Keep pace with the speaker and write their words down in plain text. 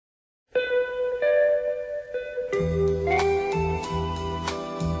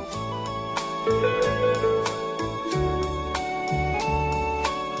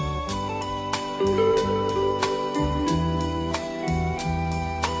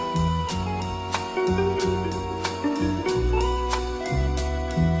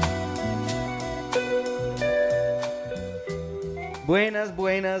Buenas,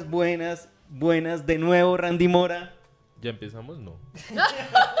 buenas, buenas, buenas de nuevo, Randy Mora. ¿Ya empezamos? No.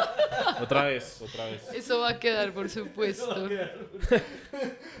 Otra vez. Eso va a quedar, por supuesto.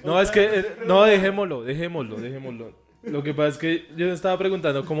 No, es que... no, dejémoslo. Lo que pasa es que yo estaba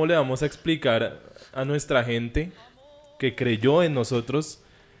preguntando cómo le vamos a explicar a nuestra gente que creyó en nosotros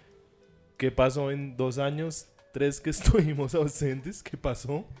qué pasó en 2 años, 3 que estuvimos ausentes, qué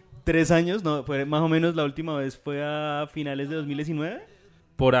pasó. 3 años, no, fue más o menos la última vez fue a finales de 2019.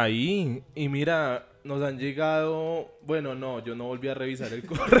 Por ahí, y mira, nos han llegado, bueno, no, yo no volví a revisar el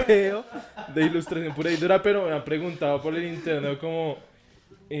correo de Ilustración Pura y Dura, pero me han preguntado por el internet como,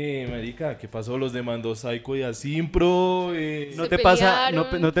 marica, ¿qué pasó? Los demandó Psycho y Asimpro. ¿No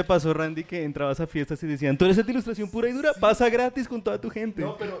Se te pasó, Randy, que entrabas a fiestas y decían, tú eres de Ilustración Pura y Dura, pasa gratis con toda tu gente?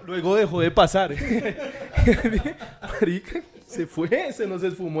 No, pero luego dejó de pasar. Marica, se nos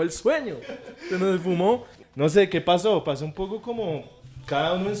esfumó el sueño. Se nos esfumó. No sé, ¿qué pasó? Pasó un poco como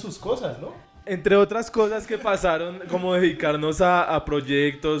cada uno en sus cosas, ¿no? Entre otras cosas que pasaron, como dedicarnos a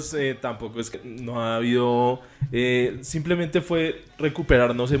proyectos, tampoco es que no ha habido... simplemente fue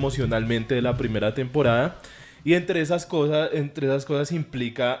recuperarnos emocionalmente de la primera temporada. Y entre esas cosas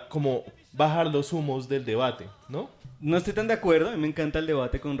implica como bajar los humos del debate, ¿no? No estoy tan de acuerdo, a mí me encanta el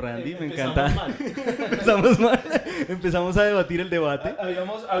debate con Randy, me encanta. Mal. Empezamos mal, empezamos a debatir el debate.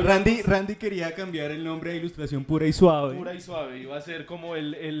 Habíamos Randy quería cambiar el nombre de Ilustración Pura y Suave. Pura y Suave, iba a ser como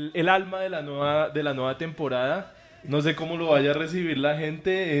el alma de la nueva temporada. No sé cómo lo vaya a recibir la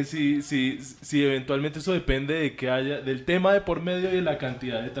gente, si eventualmente eso depende de que haya, del tema de por medio y de la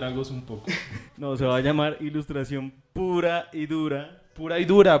cantidad de tragos un poco. No, se va a llamar Ilustración Pura y Dura. Pura y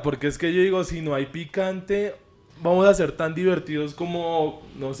dura, porque es que yo digo, si no hay picante, vamos a ser tan divertidos como,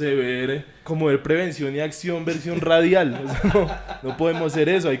 no sé, ver Prevención y Acción versión radial. O sea, no podemos hacer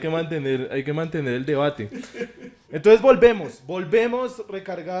eso, hay que mantener el debate. Entonces volvemos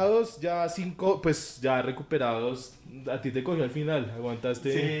recargados, ya ya recuperados. A ti te cogió al final,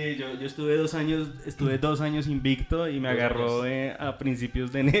 aguantaste. Sí, yo estuve 2 años invicto y me agarró a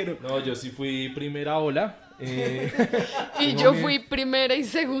principios de enero. No, yo sí fui primera ola. Y yo fui primera y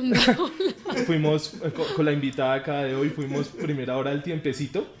segunda ola. Fuimos con la invitada acá de hoy, fuimos primera hora del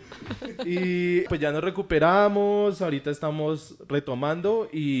tiempecito. Y pues ya nos recuperamos, ahorita estamos retomando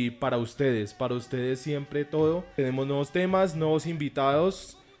y para ustedes siempre todo. Tenemos nuevos temas, nuevos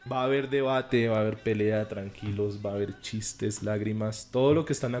invitados, va a haber debate, va a haber pelea, tranquilos, va a haber chistes, lágrimas, todo lo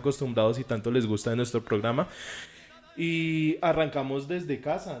que están acostumbrados y tanto les gusta de nuestro programa. Y arrancamos desde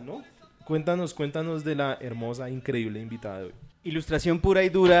casa, ¿no? Cuéntanos de la hermosa, increíble invitada de hoy. Ilustración Pura y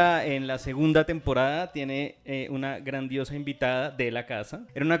Dura en la segunda temporada tiene una grandiosa invitada de la casa.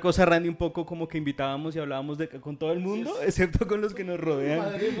 Era una cosa, Randy, un poco como que invitábamos y hablábamos con todo el mundo, sí, excepto con los que nos rodean.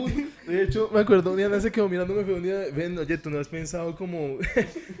 Madre mía. De hecho, me acuerdo, Diana se quedó mirándome un día, ven, oye, ¿tú no has pensado como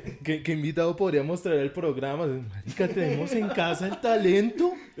qué invitado podríamos traer al programa? Marica, tenemos en casa el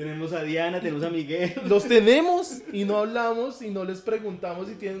talento. Tenemos a Diana, tenemos a Miguel. Los tenemos y no hablamos y no les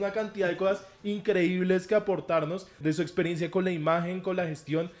preguntamos y tienen una cantidad de cosas increíbles que aportarnos de su experiencia con la imagen, con la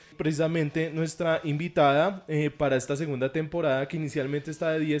gestión. Precisamente nuestra invitada para esta segunda temporada, que inicialmente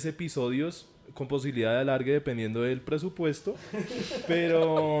está de 10 episodios con posibilidad de alargue dependiendo del presupuesto,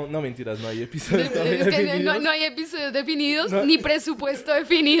 pero no, mentiras, no hay episodios definidos. No hay episodios definidos, ni presupuesto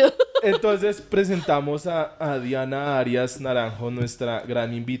definido. Entonces presentamos a Diana Arias Naranjo, nuestra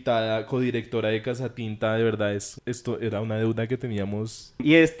gran invitada, codirectora de Casatinta. De verdad, esto era una deuda que teníamos.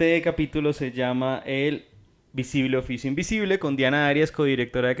 Y este capítulo se llama El Visible Oficio Invisible, con Diana Arias,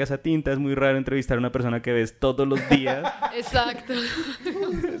 codirectora de Casatinta. Es muy raro entrevistar a una persona que ves todos los días. Exacto.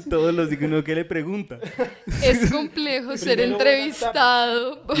 Todos los días, uno que le pregunta. Es complejo ser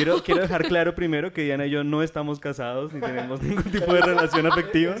entrevistado. Quiero dejar claro primero que Diana y yo no estamos casados ni tenemos ningún tipo de relación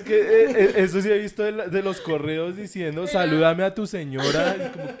afectiva. Es que eso sí he visto de los correos diciendo, salúdame a tu señora. Y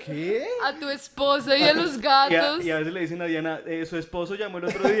como, ¿qué? A tu esposo y a los gatos. Y a veces le dicen a Diana, su esposo llamó el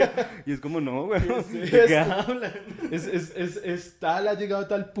otro día. Y es como, no, güey. Ha llegado a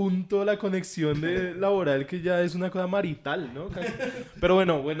tal punto la conexión laboral que ya es una cosa marital, ¿no? Casi. Pero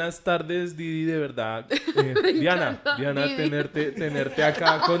bueno, buenas tardes, Didi, de verdad. Diana, Didi. tenerte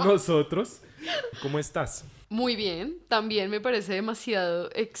acá con nosotros. ¿Cómo estás? Muy bien, también me parece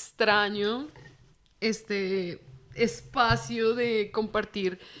demasiado extraño este espacio de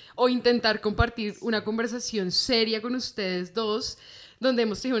compartir o intentar compartir una conversación seria con ustedes dos, donde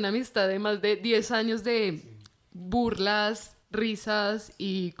hemos tenido una amistad de más de 10 años de burlas, risas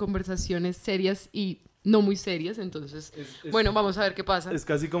y conversaciones serias y no muy serias. Entonces, bueno, vamos a ver qué pasa. Es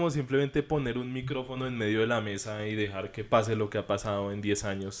casi como simplemente poner un micrófono en medio de la mesa y dejar que pase lo que ha pasado en 10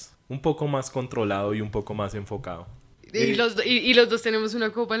 años. Un poco más controlado y un poco más enfocado. Y los dos tenemos una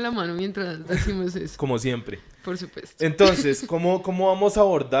copa en la mano mientras decimos eso. Como siempre. Por supuesto. Entonces, ¿cómo vamos a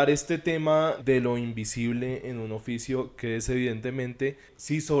abordar este tema de lo invisible en un oficio que es evidentemente,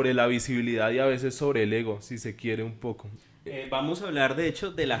 sí, sobre la visibilidad y a veces sobre el ego, si se quiere un poco? Vamos a hablar, de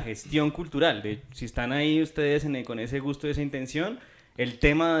hecho, de la gestión cultural. Si están ahí ustedes con ese gusto y esa intención, el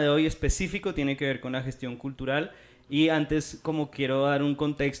tema de hoy específico tiene que ver con la gestión cultural. Y antes, como quiero dar un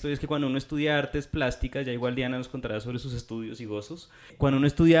contexto, es que cuando uno estudia artes plásticas, ya igual Diana nos contará sobre sus estudios y gozos, cuando uno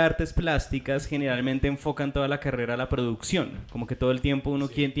estudia artes plásticas, generalmente enfocan toda la carrera a la producción, como que todo el tiempo uno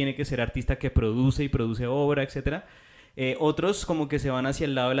tiene que ser artista que produce y produce obra, etc. Otros como que se van hacia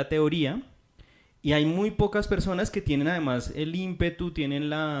el lado de la teoría, y hay muy pocas personas que tienen además el ímpetu, tienen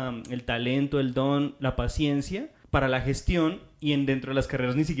el talento, el don, la paciencia para la gestión, y dentro de las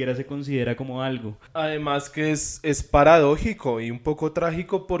carreras ni siquiera se considera como algo. Además que es paradójico y un poco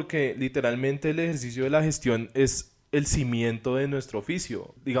trágico porque literalmente el ejercicio de la gestión es el cimiento de nuestro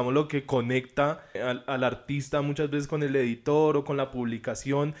oficio. Digamos, lo que conecta al artista muchas veces con el editor o con la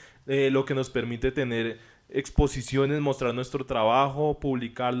publicación, lo que nos permite tener exposiciones, mostrar nuestro trabajo,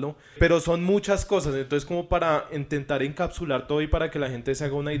 publicarlo, pero son muchas cosas. Entonces, como para intentar encapsular todo y para que la gente se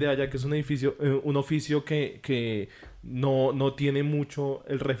haga una idea, ya que es un oficio que no tiene mucho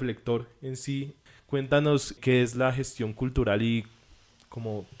el reflector en sí, cuéntanos qué es la gestión cultural y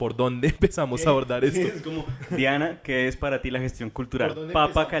como por dónde empezamos a abordar esto. Es como, Diana, ¿qué es para ti la gestión cultural?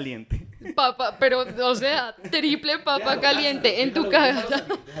 Papa caliente. Papa, pero, o sea, triple papa caliente en tu casa.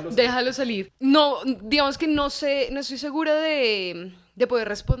 Déjalo salir. No, digamos que no estoy segura de poder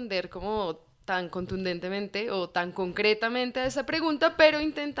responder como tan contundentemente o tan concretamente a esa pregunta, pero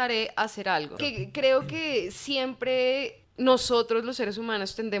intentaré hacer algo. Que creo que siempre nosotros, los seres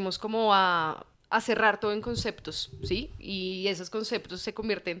humanos, tendemos como a cerrar todo en conceptos, ¿sí? Y esos conceptos se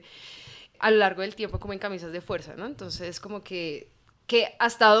convierten a lo largo del tiempo como en camisas de fuerza, ¿no? Entonces, como que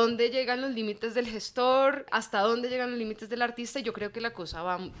hasta dónde llegan los límites del gestor, hasta dónde llegan los límites del artista, y yo creo que la cosa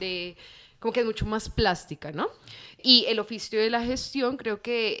va como que es mucho más plástica, ¿no? Y el oficio de la gestión creo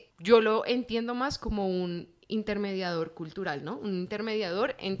que yo lo entiendo más como un intermediador cultural, ¿no? Un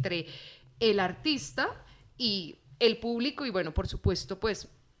intermediador entre el artista y el público y, bueno, por supuesto, pues,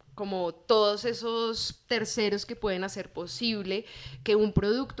 como todos esos terceros que pueden hacer posible que un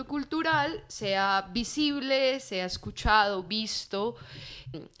producto cultural sea visible, sea escuchado, visto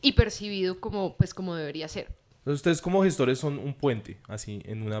y percibido como debería ser. Entonces, ustedes como gestores son un puente, así,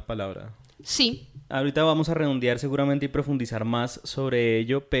 en una palabra. Sí. Ahorita vamos a redondear seguramente y profundizar más sobre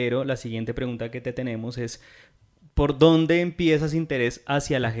ello, pero la siguiente pregunta que te tenemos es: ¿por dónde empiezas interés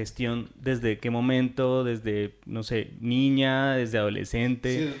hacia la gestión? ¿Desde qué momento? ¿Desde, no sé, niña? ¿Desde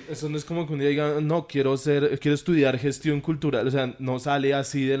adolescente? Sí, eso no es como que un día diga, no, quiero estudiar gestión cultural. O sea, no sale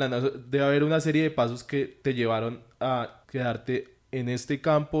así de la nada. Debe haber una serie de pasos que te llevaron a quedarte en este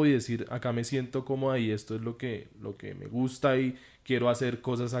campo y decir, acá me siento cómoda y esto es lo que me gusta y quiero hacer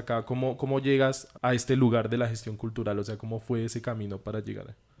cosas acá. ¿Cómo llegas a este lugar de la gestión cultural? O sea, ¿cómo fue ese camino para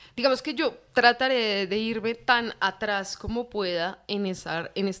llegar? Digamos que yo trataré de irme tan atrás como pueda en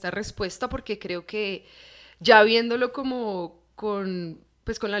esta respuesta, porque creo que ya viéndolo como con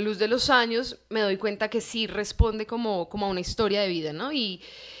la luz de los años, me doy cuenta que sí responde como a una historia de vida, ¿no? Y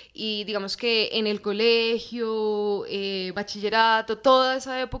digamos que en el colegio, bachillerato, toda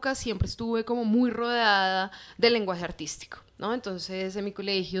esa época siempre estuve como muy rodeada del lenguaje artístico, ¿no? Entonces en mi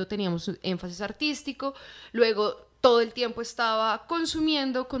colegio teníamos énfasis artístico, luego todo el tiempo estaba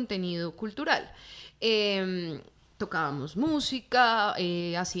consumiendo contenido cultural. Tocábamos música,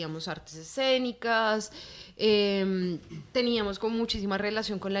 hacíamos artes escénicas, teníamos como muchísima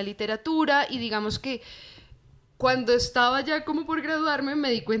relación con la literatura y digamos que cuando estaba ya como por graduarme me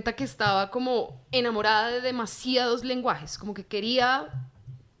di cuenta que estaba como enamorada de demasiados lenguajes, como que quería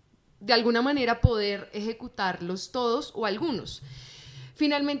de alguna manera poder ejecutarlos todos o algunos.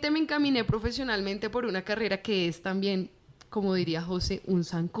 Finalmente me encaminé profesionalmente por una carrera que es también, como diría José, un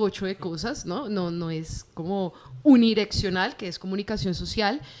sancocho de cosas, ¿no? No es como unidireccional, que es comunicación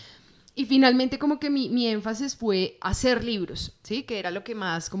social. Y finalmente como que mi énfasis fue hacer libros, ¿sí? Que era lo que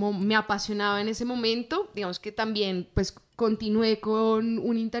más como me apasionaba en ese momento. Digamos que también pues continué con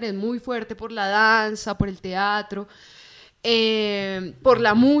un interés muy fuerte por la danza, por el teatro, por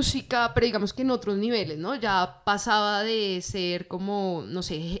la música, pero digamos que en otros niveles, ¿no? Ya pasaba de ser como, no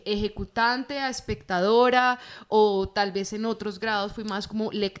sé, ejecutante a espectadora, o tal vez en otros grados fui más como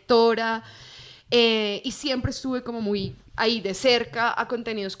lectora, y siempre estuve como muy ahí de cerca a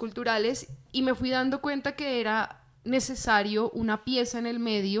contenidos culturales y me fui dando cuenta que era necesario una pieza en el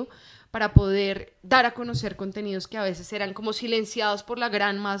medio para poder dar a conocer contenidos que a veces eran como silenciados por la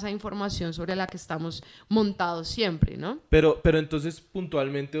gran masa de información sobre la que estamos montados siempre, ¿no? Pero entonces,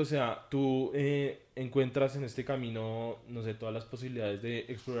 puntualmente, o sea, tú encuentras en este camino, no sé, todas las posibilidades de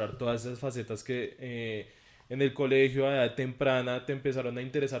explorar todas esas facetas que en el colegio a edad temprana te empezaron a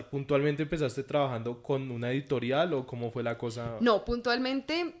interesar. ¿Puntualmente empezaste trabajando con una editorial o cómo fue la cosa? No,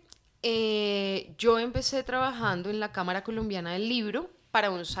 puntualmente yo empecé trabajando en la Cámara Colombiana del Libro para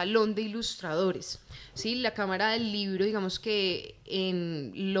un salón de ilustradores, ¿sí? La Cámara del Libro, digamos que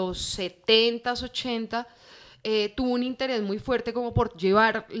en los 70s, 80 tuvo un interés muy fuerte como por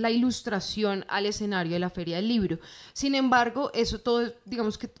llevar la ilustración al escenario de la Feria del Libro. Sin embargo, eso todo,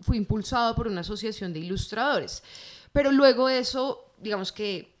 digamos que fue impulsado por una asociación de ilustradores. Pero luego eso, digamos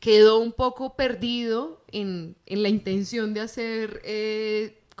que quedó un poco perdido en la intención de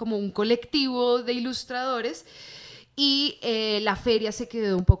hacer como un colectivo de ilustradores, y la feria se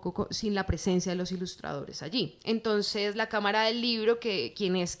quedó un poco sin la presencia de los ilustradores allí. Entonces la Cámara del Libro,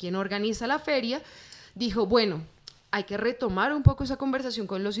 quien organiza la feria, dijo, bueno, hay que retomar un poco esa conversación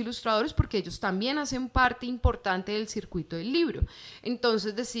con los ilustradores porque ellos también hacen parte importante del circuito del libro.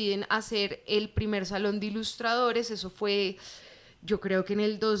 Entonces deciden hacer el primer salón de ilustradores, eso fue, yo creo que en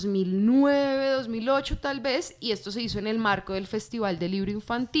el 2009, 2008 tal vez, y esto se hizo en el marco del Festival del Libro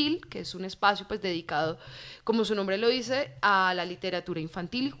Infantil, que es un espacio pues dedicado, como su nombre lo dice, a la literatura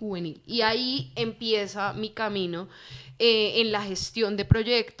infantil y juvenil. Y ahí empieza mi camino en la gestión de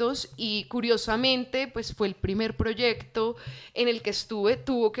proyectos, y curiosamente pues fue el primer proyecto en el que estuve,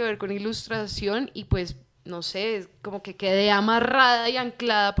 tuvo que ver con ilustración, y pues no sé, como que quedé amarrada y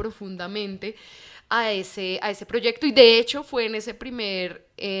anclada profundamente a ese proyecto, y de hecho fue en ese primer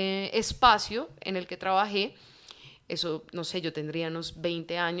espacio en el que trabajé, eso, no sé, yo tendría unos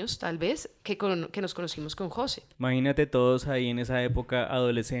 20 años tal vez, que nos conocimos con José. Imagínate todos ahí en esa época,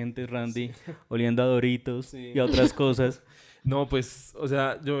 adolescentes, Randy, oliendo a Doritos y a otras cosas. No, pues, o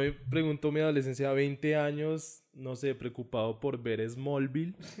sea, yo me pregunto mi adolescencia, 20 años, no sé, preocupado por ver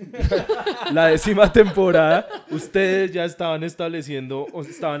Smallville, la 10ª temporada. Ustedes ya estaban estableciendo o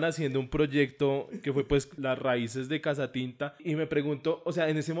estaban haciendo un proyecto que fue pues Las Raíces de Casatinta, y me pregunto, o sea,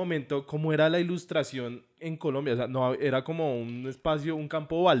 en ese momento, ¿cómo era la ilustración en Colombia? O sea, no era como un espacio, un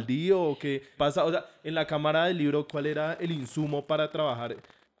campo baldío, o qué pasa, o sea, en la Cámara del Libro, ¿cuál era el insumo para trabajar?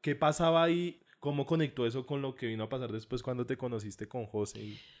 ¿Qué pasaba ahí? ¿Cómo conectó eso con lo que vino a pasar después cuando te conociste con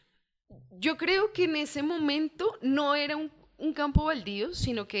José? Yo creo que en ese momento no era un campo baldío,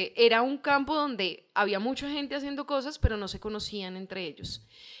 sino que era un campo donde había mucha gente haciendo cosas, pero no se conocían entre ellos.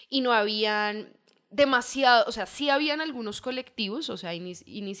 Y no habían demasiado, o sea, sí habían algunos colectivos, o sea,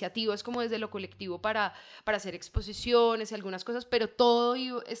 iniciativas como desde lo colectivo para hacer exposiciones y algunas cosas, pero todo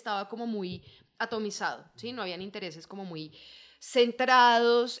estaba como muy atomizado, ¿sí? No habían intereses como muy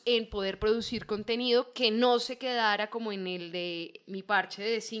centrados en poder producir contenido que no se quedara como en el de mi parche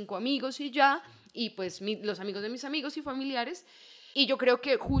de 5 amigos y ya, y pues los amigos de mis amigos y familiares. Y yo creo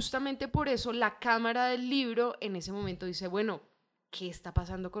que justamente por eso la Cámara del Libro en ese momento dice, bueno, ¿qué está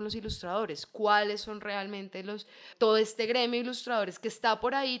pasando con los ilustradores? ¿Cuáles son realmente todo este gremio de ilustradores que está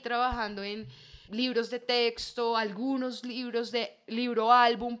por ahí trabajando en libros de texto, algunos libros de libro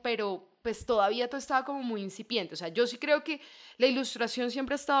álbum, pero pues todavía todo estaba como muy incipiente? O sea, yo sí creo que la ilustración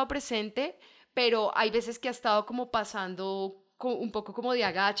siempre ha estado presente, pero hay veces que ha estado como pasando un poco como de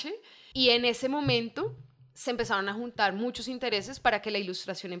agache, y en ese momento se empezaron a juntar muchos intereses para que la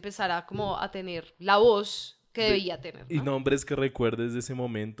ilustración empezara como a tener la voz que debía tener, ¿no? Y nombres que recuerdes de ese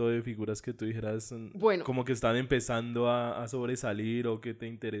momento, de figuras que tú dijeras, bueno, como que están empezando a sobresalir o que te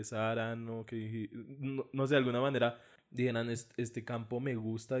interesaran o que, no sé, de alguna manera dijeran, este campo me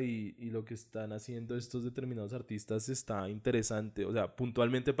gusta y lo que están haciendo estos determinados artistas está interesante. O sea,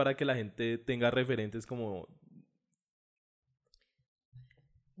 puntualmente para que la gente tenga referentes como...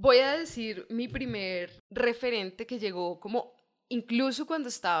 Voy a decir mi primer referente que llegó como incluso cuando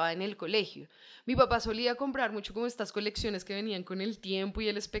estaba en el colegio. Mi papá solía comprar mucho como estas colecciones que venían con El Tiempo y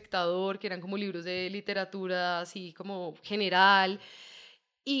El Espectador, que eran como libros de literatura así como general.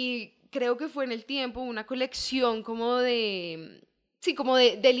 Y creo que fue en El Tiempo una colección como de, sí, como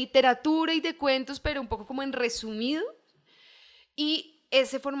de literatura y de cuentos, pero un poco como en resumido. Y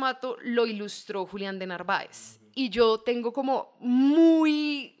ese formato lo ilustró Julián de Narváez. Y yo tengo como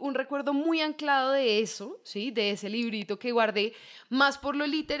un recuerdo muy anclado de eso, ¿sí? De ese librito que guardé, más por lo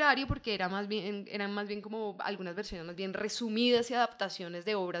literario, porque eran más bien como algunas versiones más bien resumidas y adaptaciones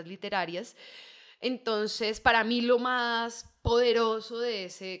de obras literarias. Entonces, para mí lo más poderoso de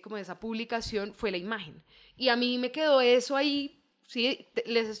esa publicación fue la imagen. Y a mí me quedó eso ahí ¿sí?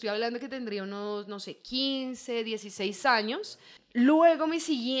 Les estoy hablando que tendría unos, no sé, 15, 16 años. Luego mi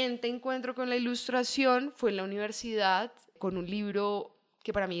siguiente encuentro con la ilustración fue en la universidad con un libro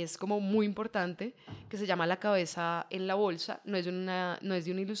que para mí es como muy importante, que se llama La cabeza en la bolsa. No es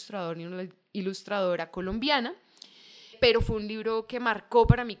de un ilustrador ni una ilustradora colombiana, pero fue un libro que marcó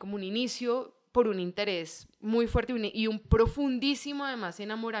para mí como un inicio por un interés muy fuerte y un profundísimo además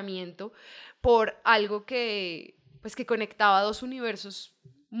enamoramiento por algo que, pues, que conectaba dos universos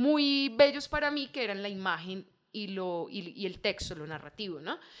muy bellos para mí, que eran la imagen y el texto, lo narrativo,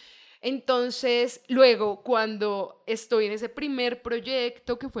 ¿no? Entonces, luego, cuando estoy en ese primer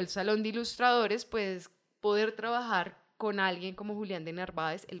proyecto, que fue el Salón de Ilustradores, pues poder trabajar con alguien como Julián de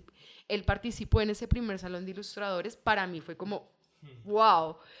Narváez, él participó en ese primer Salón de Ilustradores, para mí fue como,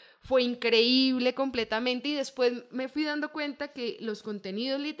 wow, fue increíble completamente, y después me fui dando cuenta que los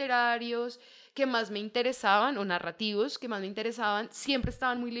contenidos literarios que más me interesaban, o narrativos que más me interesaban, siempre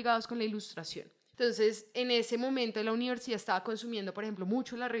estaban muy ligados con la ilustración. Entonces, en ese momento la universidad estaba consumiendo, por ejemplo,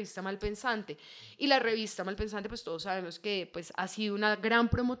 mucho la revista Malpensante, y la revista Malpensante, pues todos sabemos que pues, ha sido una gran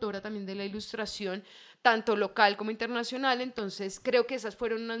promotora también de la ilustración, tanto local como internacional. Entonces creo que esas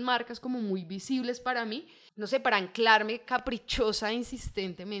fueron unas marcas como muy visibles para mí, no sé, para anclarme caprichosa e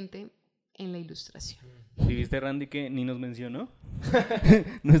insistentemente en la ilustración. ¿Sí viste, Randy, que ni nos mencionó?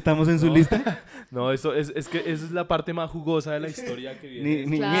 ¿No estamos en su lista? No, eso es que esa es la parte más jugosa de la historia que viene.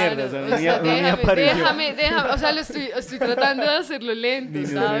 Ni Claro, mierda, o sea, o sea, ni apareció. déjame, o sea, estoy tratando de hacerlo lento, Ni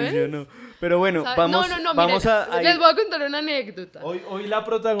nos ¿sabes? mencionó. Pero bueno, ¿Sabes? vamos, No, vamos miren, a... les voy a contar una anécdota. Hoy la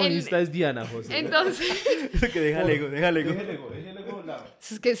protagonista es Diana, José. Entonces, que déjale ego. Déjele go, lado.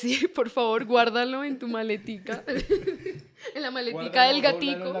 es que sí, por favor, guárdalo en tu maletica, en la maletica del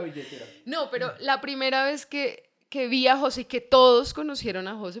gatico. No, pero la primera vez que vi a José, y que todos conocieron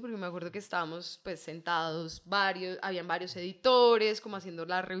a José, porque me acuerdo que estábamos pues sentados habían varios editores como haciendo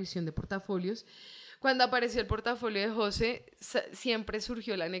la revisión de portafolios. Cuando apareció el portafolio de José, siempre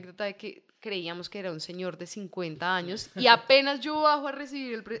surgió la anécdota de que creíamos que era un señor de 50 años, y apenas yo bajo a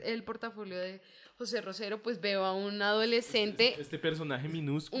recibir el portafolio de José Rosero, pues veo a un adolescente, Este personaje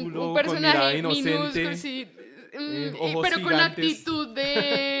minúsculo, un con mirada personaje inocente, minúsculo, sí, ojos pero con gigantes. actitud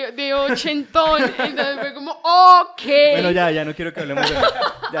de ochentón. Entonces fue como, ok. Bueno, ya no quiero que hablemos de eso.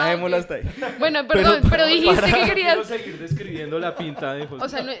 Ya dejémoslo hasta ahí. Bueno, perdón, pero dijiste que querías... Quiero seguir describiendo la pinta de José. O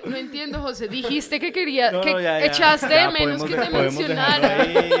sea, no entiendo, José. Dijiste que querías, No, que ya. echaste Ya, de menos que te podemos mencionara.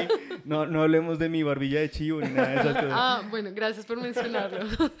 dejarlo ahí. No hablemos de mi barbilla de chivo ni nada de esas cosas. Ah, bueno, gracias por mencionarlo.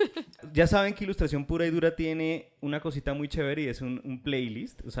 Ya saben que Ilustración Pura y Dura tiene una cosita muy chévere, y es un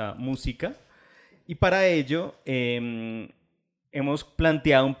playlist, o sea, música. Y para ello hemos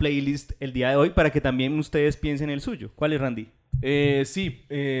planteado un playlist el día de hoy para que también ustedes piensen el suyo. ¿Cuál es, Randy? Sí,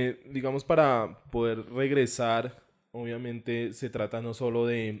 digamos, para poder regresar, obviamente se trata no solo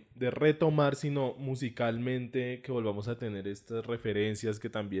de retomar, sino musicalmente que volvamos a tener estas referencias, que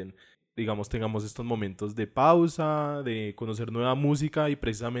también, digamos, tengamos estos momentos de pausa, de conocer nueva música. Y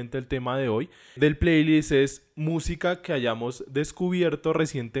precisamente el tema de hoy del playlist es música que hayamos descubierto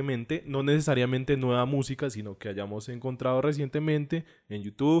recientemente, no necesariamente nueva música, sino que hayamos encontrado recientemente en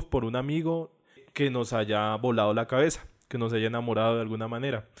YouTube por un amigo, que nos haya volado la cabeza, que nos haya enamorado de alguna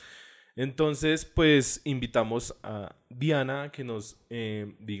manera. Entonces, pues invitamos a Diana a que nos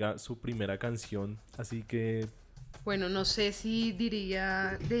diga su primera canción. Así que... Bueno, no sé si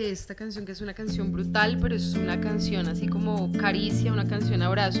diría de esta canción que es una canción brutal, pero es una canción así como caricia, una canción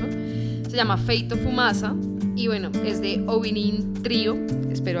abrazo. Se llama Feito Fumaça y bueno, es de Ovinin Trio.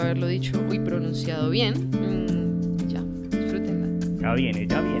 Espero haberlo dicho y pronunciado bien. Ya, disfrútenla. Ya viene.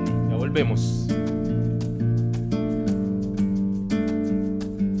 Ya volvemos.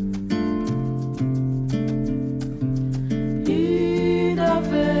 E da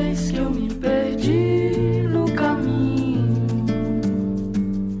vez que eu me perdi no caminho,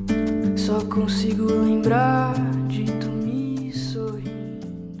 só consigo lembrar de tu me sorrindo.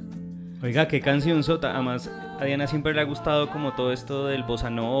 Oiga, qué canción sota. Además, a Diana siempre le ha gustado como todo esto del bossa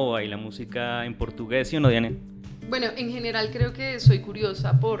nova y la música en portugués, ¿sí o no, Diana? Bueno, en general creo que soy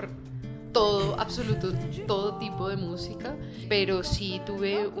curiosa por todo tipo de música, pero sí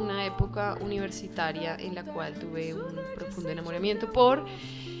tuve una época universitaria en la cual tuve un profundo enamoramiento por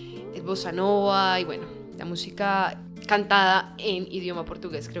el bossa nova y bueno, la música cantada en idioma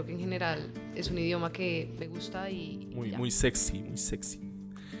portugués. Creo que en general es un idioma que me gusta y Muy sexy, muy sexy.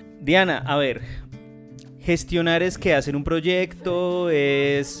 Diana, a ver, gestionar es que hacer un proyecto,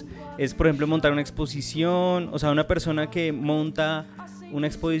 es por ejemplo montar una exposición, o sea, una persona que monta una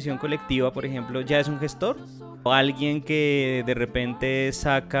exposición colectiva, por ejemplo, ¿ya es un gestor? O alguien que de repente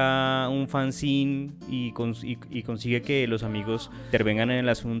saca un fanzine y consigue que los amigos intervengan en el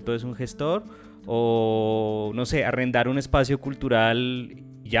asunto, es un gestor. O no sé, arrendar un espacio cultural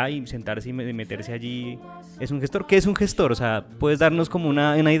ya y sentarse y meterse allí, ¿es un gestor? ¿Qué es un gestor? O sea, ¿puedes darnos como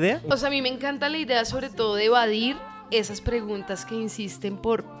una idea? O sea, a mí me encanta la idea sobre todo de evadir esas preguntas que insisten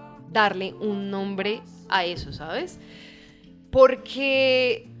por darle un nombre a eso, ¿sabes?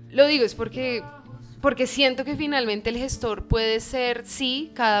 Porque, lo digo, es porque siento que finalmente el gestor puede ser,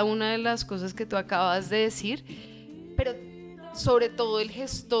 sí, cada una de las cosas que tú acabas de decir, pero sobre todo el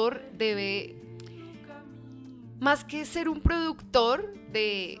gestor debe, más que ser un productor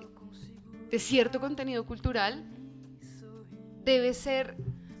de cierto contenido cultural, debe ser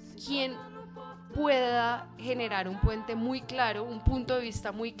quien pueda generar un puente muy claro, un punto de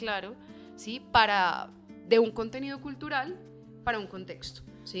vista muy claro, ¿sí? De un contenido cultural para un contexto,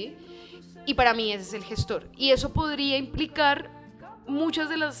 ¿sí? Y para mí ese es el gestor. Y eso podría implicar muchas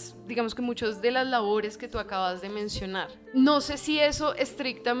de las labores que tú acabas de mencionar. No sé si eso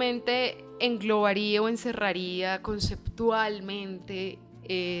estrictamente englobaría o encerraría conceptualmente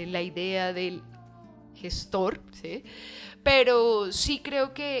la idea del gestor, ¿sí? Pero sí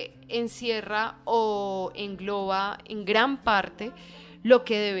creo que encierra o engloba en gran parte lo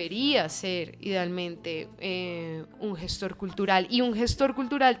que debería ser idealmente un gestor cultural. Y un gestor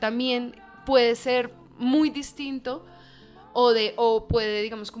cultural también puede ser muy distinto o puede,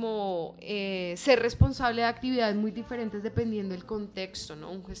 digamos, como ser responsable de actividades muy diferentes dependiendo del contexto, ¿no?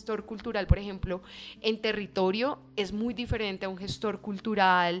 Un gestor cultural, por ejemplo, en territorio es muy diferente a un gestor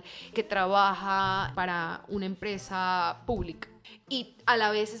cultural que trabaja para una empresa pública. Y a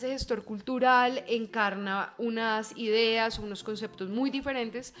la vez ese gestor cultural encarna unas ideas, unos conceptos muy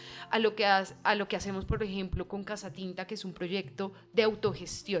diferentes a lo que hacemos, por ejemplo, con Casa Tinta, que es un proyecto de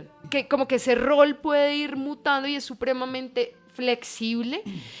autogestión. Que como que ese rol puede ir mutando y es supremamente flexible,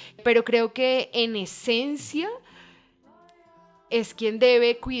 pero creo que en esencia es quien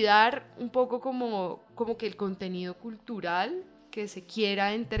debe cuidar un poco como que el contenido cultural que se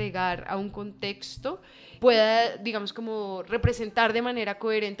quiera entregar a un contexto pueda, digamos, como representar de manera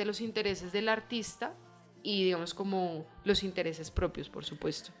coherente los intereses del artista y, digamos, como los intereses propios, por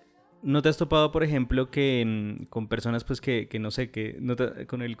supuesto. ¿No te has topado, por ejemplo, que con personas pues que no sé,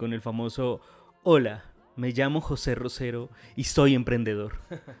 con el famoso hola, me llamo José Rosero y soy emprendedor?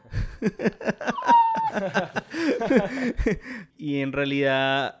 Y en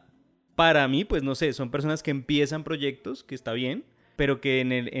realidad, para mí, pues no sé, son personas que empiezan proyectos, que está bien, pero que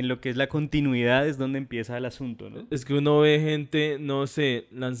en lo que es la continuidad es donde empieza el asunto, ¿no? Es que uno ve gente, no sé,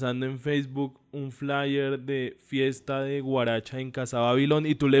 lanzando en Facebook un flyer de fiesta de guaracha en Casa Babilón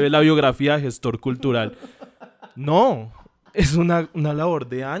y tú le ves la biografía de gestor cultural. No, es una labor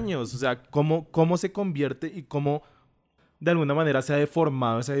de años. O sea, cómo se convierte y cómo de alguna manera se ha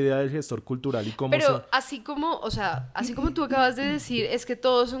deformado esa idea del gestor cultural y cómo pero así como tú acabas de decir, es que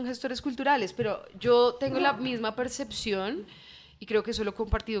todos son gestores culturales, pero yo tengo la misma percepción y creo que eso lo he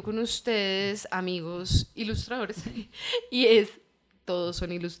compartido con ustedes, amigos ilustradores, y todos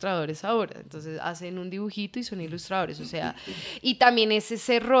son ilustradores ahora, entonces hacen un dibujito y son ilustradores, o sea, y también es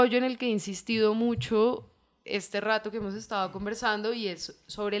ese rollo en el que he insistido mucho este rato que hemos estado conversando y es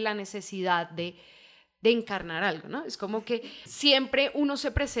sobre la necesidad de encarnar algo, ¿no? Es como que siempre uno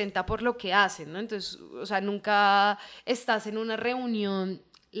se presenta por lo que hacen, ¿no? Entonces, o sea, nunca estás en una reunión,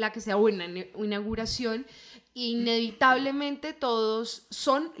 la que sea buena, inauguración, inevitablemente todos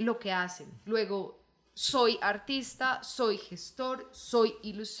son lo que hacen. Luego, soy artista, soy gestor, soy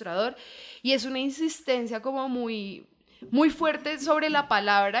ilustrador, y es una insistencia como muy, muy fuerte sobre la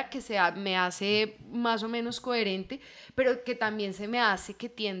palabra que me hace más o menos coherente, pero que también se me hace que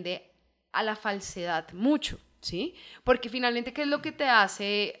tiende a la falsedad mucho, ¿sí? Porque finalmente, ¿qué es lo que te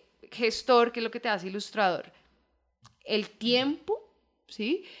hace gestor? ¿Qué es lo que te hace ilustrador? El tiempo,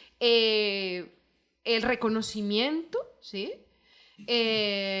 ¿sí? El reconocimiento, ¿sí?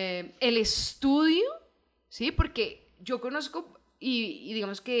 El estudio, ¿sí? Porque yo conozco y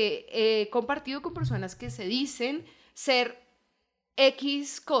digamos que he compartido con personas que se dicen ser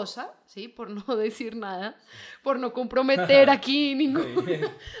X cosa, ¿sí? Por no decir nada, por no comprometer aquí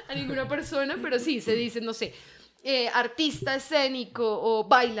a ninguna persona, pero sí, se dicen, no sé, artista escénico o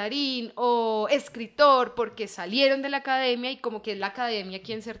bailarín o escritor porque salieron de la academia y como que es la academia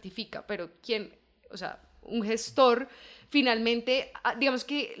quien certifica, pero quién, o sea, un gestor, finalmente, digamos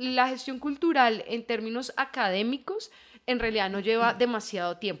que la gestión cultural en términos académicos en realidad no lleva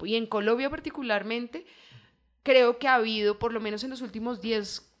demasiado tiempo y en Colombia particularmente creo que ha habido, por lo menos en los últimos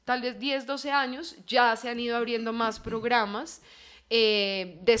 10, tal vez 10, 12 años, ya se han ido abriendo más programas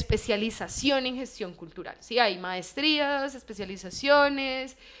de especialización en gestión cultural. ¿Sí? Hay maestrías,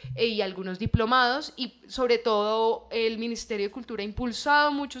 especializaciones y algunos diplomados, y sobre todo el Ministerio de Cultura ha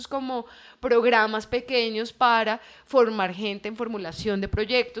impulsado muchos como programas pequeños para formar gente en formulación de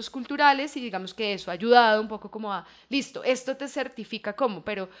proyectos culturales, y digamos que eso ha ayudado un poco como a, listo, esto te certifica como,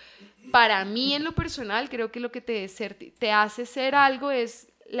 pero para mí en lo personal creo que lo que te hace ser algo es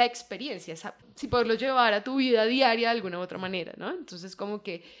la experiencia, si poderlo llevar a tu vida diaria de alguna u otra manera, ¿no? Entonces como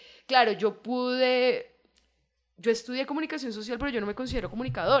que, claro, yo estudié comunicación social, pero yo no me considero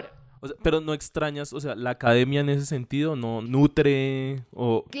comunicadora. O sea, pero no extrañas, o sea, la academia en ese sentido no nutre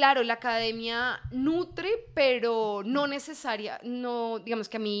o... Claro, la academia nutre, pero no necesaria, no, digamos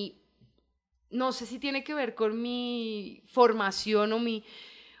que a mí, no sé si tiene que ver con mi formación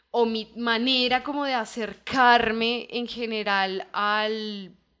o mi manera como de acercarme en general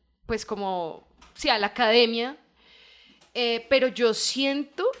pues como, sí, a la academia, pero yo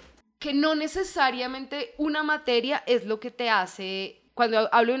siento que no necesariamente una materia es lo que te hace, cuando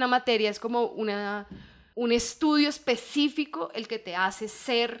hablo de una materia es como un estudio específico el que te hace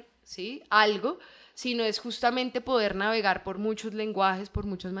ser, ¿sí? Algo, sino es justamente poder navegar por muchos lenguajes, por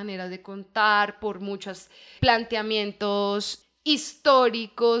muchas maneras de contar, por muchos planteamientos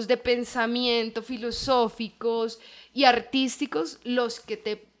históricos, de pensamiento, filosóficos y artísticos, los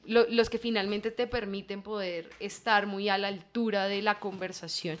que finalmente te permiten poder estar muy a la altura de la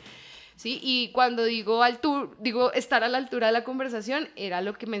conversación, ¿sí? Y cuando digo estar a la altura de la conversación, era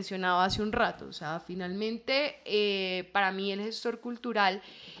lo que mencionaba hace un rato, o sea, finalmente para mí el gestor cultural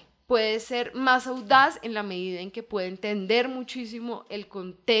puede ser más audaz en la medida en que puede entender muchísimo el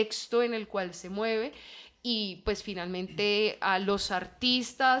contexto en el cual se mueve, y pues finalmente a los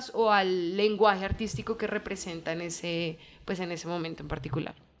artistas o al lenguaje artístico que representa en ese momento en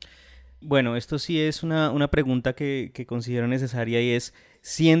particular. Bueno, esto sí es una pregunta que considero necesaria, y es,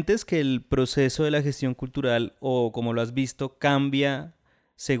 ¿sientes que el proceso de la gestión cultural, o como lo has visto, cambia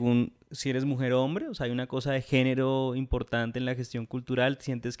según si eres mujer o hombre? O sea, ¿hay una cosa de género importante en la gestión cultural?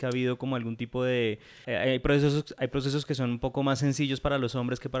 ¿Sientes que ha habido como algún tipo de... hay procesos que son un poco más sencillos para los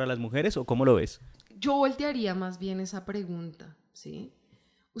hombres que para las mujeres, o cómo lo ves? Yo voltearía más bien esa pregunta, ¿sí?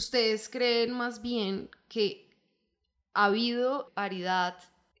 ¿Ustedes creen más bien que ha habido paridad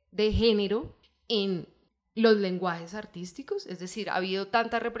de género en los lenguajes artísticos? Es decir, ¿ha habido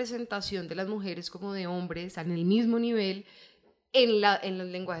tanta representación de las mujeres como de hombres en el mismo nivel en los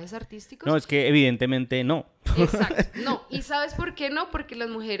lenguajes artísticos? No, es que evidentemente no. Exacto, no. ¿Y sabes por qué no? Porque las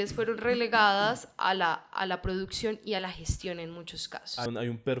mujeres fueron relegadas a la producción y a la gestión en muchos casos. Hay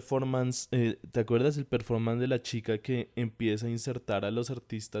un performance, ¿te acuerdas el performance de la chica que empieza a insertar a los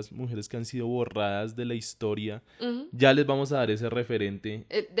artistas, mujeres que han sido borradas de la historia? Uh-huh. Ya les vamos a dar ese referente.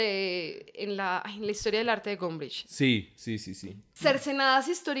 En la historia del arte de Gombrich. Sí. Cercenadas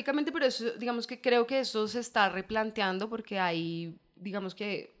históricamente, pero eso, digamos que creo que eso se está replanteando, porque digamos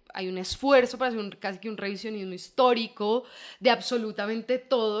que hay un esfuerzo para hacer casi que un revisionismo histórico de absolutamente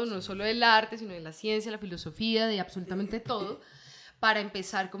todo, no solo del arte, sino de la ciencia, la filosofía, de absolutamente todo, para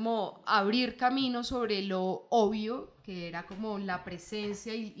empezar como a abrir camino sobre lo obvio, que era como la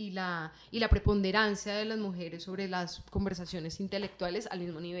presencia y la preponderancia de las mujeres sobre las conversaciones intelectuales al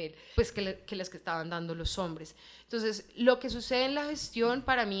mismo nivel pues que las que estaban dando los hombres. Entonces, lo que sucede en la gestión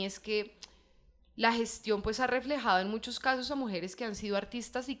para mí es que la gestión pues ha reflejado en muchos casos a mujeres que han sido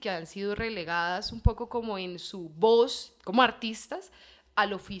artistas y que han sido relegadas un poco como en su voz como artistas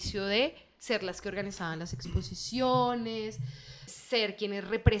al oficio de ser las que organizaban las exposiciones, ser quienes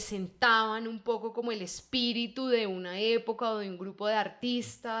representaban un poco como el espíritu de una época o de un grupo de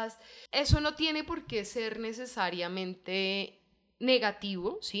artistas. Eso no tiene por qué ser necesariamente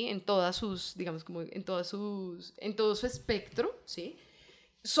negativo, ¿sí? En todas sus, digamos, como en todo su espectro, ¿sí?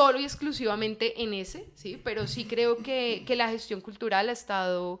 Solo y exclusivamente en ese, ¿sí? Pero sí creo que la gestión cultural ha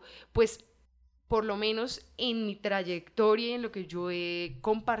estado, pues, por lo menos en mi trayectoria y en lo que yo he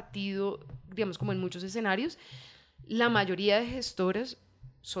compartido, digamos, como en muchos escenarios, la mayoría de gestoras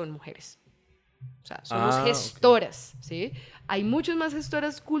son mujeres. O sea, somos gestoras, okay. ¿Sí? Hay muchas más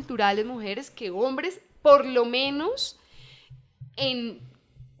gestoras culturales mujeres que hombres, por lo menos en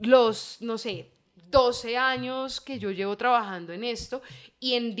los, no sé, 12 años que yo llevo trabajando en esto,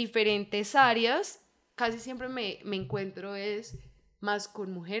 y en diferentes áreas casi siempre me encuentro es más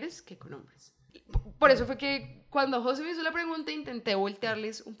con mujeres que con hombres. Por eso fue que cuando José me hizo la pregunta intenté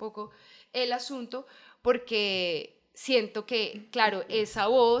voltearles un poco el asunto, porque siento que, claro, esa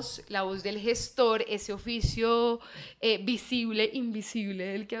voz, la voz del gestor, ese oficio visible, invisible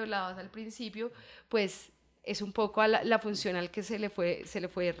del que hablabas al principio, pues es un poco a la función al que se le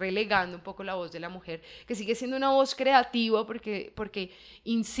fue relegando un poco la voz de la mujer, que sigue siendo una voz creativa porque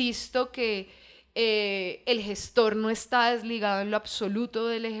insisto que el gestor no está desligado en lo absoluto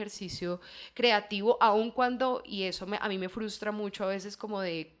del ejercicio creativo, aun cuando, y eso a mí me frustra mucho a veces como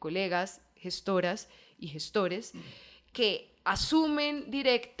de colegas, gestoras y gestores, que asumen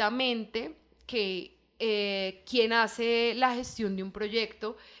directamente que quien hace la gestión de un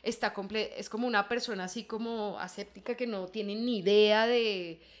proyecto es como una persona así como aséptica que no tiene ni idea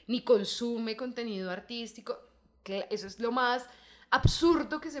ni consume contenido artístico. Eso es lo más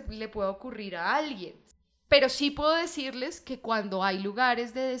absurdo que se le pueda ocurrir a alguien. Pero sí puedo decirles que cuando hay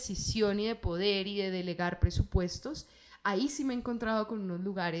lugares de decisión y de poder y de delegar presupuestos, ahí sí me he encontrado con unos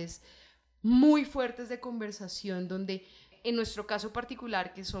lugares muy fuertes de conversación donde, en nuestro caso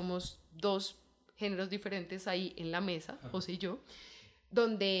particular, que somos dos géneros diferentes ahí en la mesa, José y yo,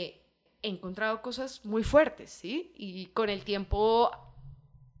 donde he encontrado cosas muy fuertes, ¿sí? Y con el tiempo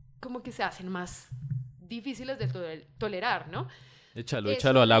como que se hacen más difíciles de tolerar, ¿no?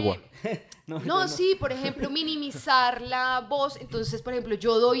 Échalo al agua. No, sí, por ejemplo, minimizar la voz. Entonces, por ejemplo,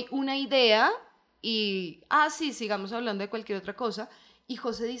 yo doy una idea y, sí, sigamos hablando de cualquier otra cosa, y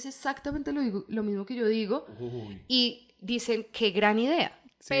José dice exactamente lo mismo que yo digo, y dicen, qué gran idea.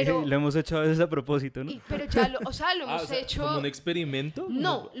 Sí, pero, lo hemos hecho a veces a propósito, ¿no? Pero ya lo hemos hecho... ¿Como un experimento?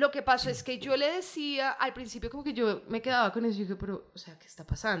 No, lo que pasó es que yo le decía, al principio como que yo me quedaba con eso y dije, pero, o sea, ¿qué está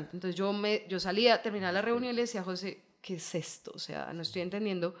pasando? Entonces yo salía, terminaba la reunión y le decía a José, ¿qué es esto? O sea, no estoy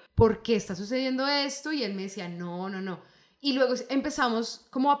entendiendo por qué está sucediendo esto, y él me decía, no. Y luego empezamos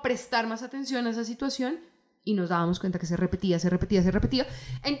como a prestar más atención a esa situación y nos dábamos cuenta que se repetía.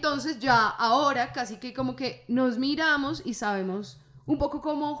 Entonces ya ahora casi que como que nos miramos y sabemos un poco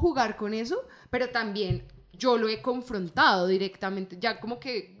cómo jugar con eso, pero también yo lo he confrontado directamente, ya como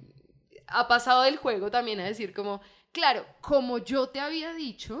que ha pasado del juego también a decir como, claro, como yo te había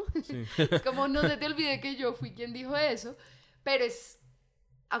dicho, sí. Como no se te olvide que yo fui quien dijo eso, pero es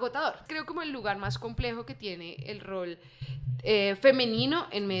agotador. Creo como el lugar más complejo que tiene el rol femenino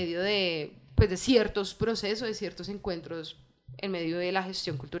en medio de ciertos procesos, de ciertos encuentros en medio de la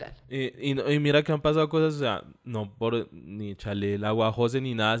gestión cultural. Y mira que han pasado cosas, o sea, no por ni echarle el agua a José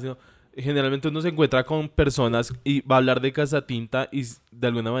ni nada, sino generalmente uno se encuentra con personas y va a hablar de Casatinta y de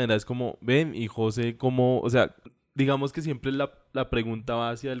alguna manera es como, ven, y José como, o sea, digamos que siempre la pregunta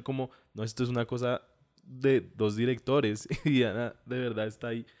va hacia él como, no, esto es una cosa de dos directores y Diana de verdad está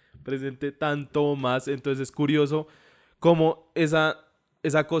ahí presente tanto más, entonces es curioso como esa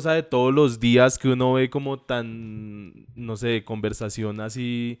cosa de todos los días que uno ve como tan, no sé, conversación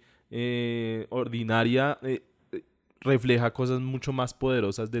así ordinaria, refleja cosas mucho más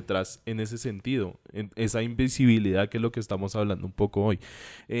poderosas detrás en ese sentido, en esa invisibilidad que es lo que estamos hablando un poco hoy.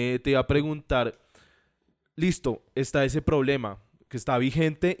 Te iba a preguntar, listo, está ese problema que está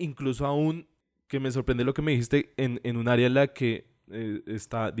vigente, incluso aún, que me sorprende lo que me dijiste, en un área en la que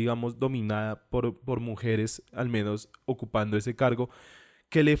está, digamos, dominada por mujeres, al menos ocupando ese cargo.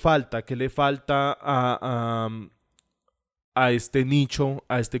 ¿Qué le falta? ¿Qué le falta a este nicho,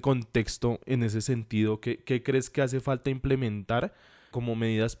 a este contexto en ese sentido? ¿Qué crees que hace falta implementar como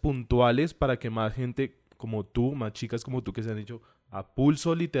medidas puntuales para que más gente como tú, más chicas como tú que se han hecho a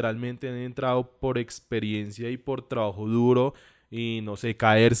pulso literalmente, han entrado por experiencia y por trabajo duro y no sé,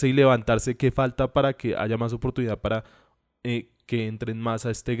 caerse y levantarse? ¿Qué falta para que haya más oportunidad para que entren más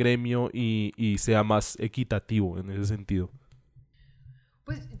a este gremio y sea más equitativo en ese sentido?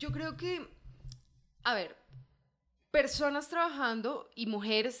 Pues yo creo que, a ver, personas trabajando y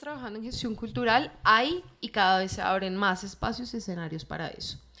mujeres trabajando en gestión cultural hay, y cada vez se abren más espacios y escenarios para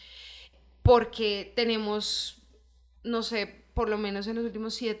eso. Porque tenemos, no sé, por lo menos en los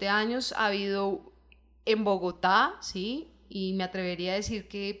últimos 7 años ha habido en Bogotá, ¿sí? Y me atrevería a decir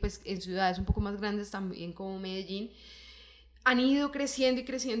que pues, en ciudades un poco más grandes también como Medellín, han ido creciendo y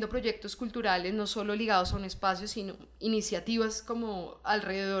creciendo proyectos culturales, no solo ligados a un espacio, sino iniciativas como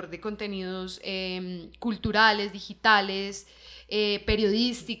alrededor de contenidos culturales, digitales,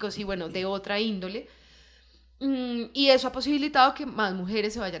 periodísticos y bueno, de otra índole. Y eso ha posibilitado que más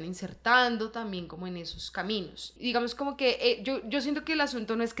mujeres se vayan insertando también como en esos caminos. Digamos como que yo siento que el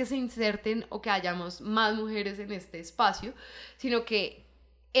asunto no es que se inserten o que hayamos más mujeres en este espacio, sino que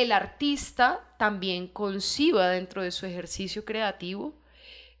el artista también conciba dentro de su ejercicio creativo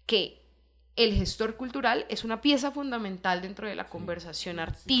que el gestor cultural es una pieza fundamental dentro de la conversación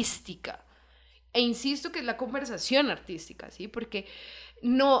artística. E insisto que es la conversación artística, ¿sí? Porque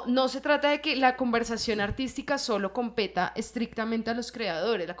no se trata de que la conversación artística solo competa estrictamente a los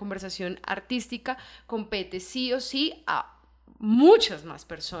creadores. La conversación artística compete sí o sí a muchas más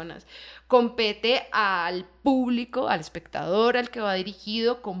personas, compete al público, al espectador al que va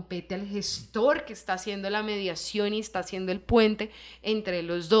dirigido, compete al gestor que está haciendo la mediación y está haciendo el puente entre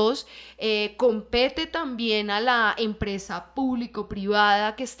los dos, compete también a la empresa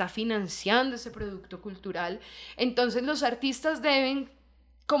público-privada que está financiando ese producto cultural. Entonces los artistas deben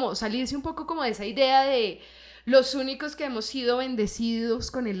como salirse un poco como de esa idea de los únicos que hemos sido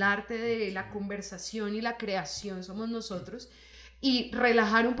bendecidos con el arte de la conversación y la creación somos nosotros, y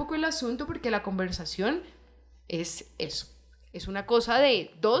relajar un poco el asunto, porque la conversación es eso, es una cosa de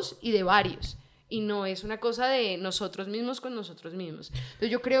dos y de varios, y no es una cosa de nosotros mismos con nosotros mismos.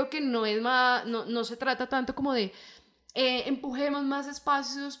 Entonces yo creo que no se trata tanto como de empujemos más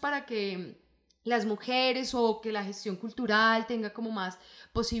espacios para que las mujeres o que la gestión cultural tenga como más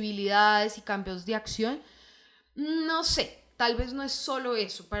posibilidades y cambios de acción. No sé, tal vez no es solo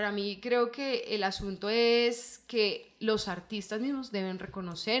eso. Para mí creo que el asunto es que los artistas mismos deben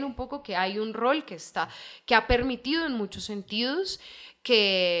reconocer un poco que hay un rol que ha permitido en muchos sentidos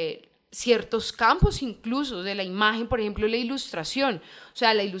que ciertos campos incluso de la imagen, por ejemplo la ilustración, o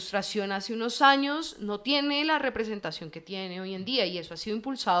sea, la ilustración hace unos años no tiene la representación que tiene hoy en día, y eso ha sido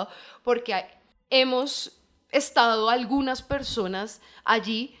impulsado porque hemos estado algunas personas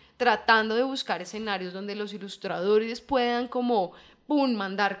allí tratando de buscar escenarios donde los ilustradores puedan como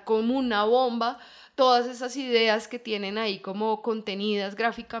mandar como una bomba todas esas ideas que tienen ahí como contenidas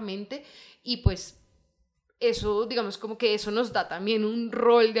gráficamente, y pues eso, digamos, como que eso nos da también un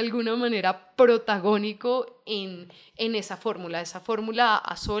rol de alguna manera protagónico en esa fórmula. Esa fórmula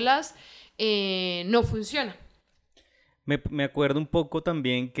a solas no funciona. Me acuerdo un poco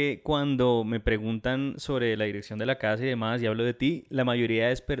también que cuando me preguntan sobre la dirección de la casa y demás y hablo de ti, la mayoría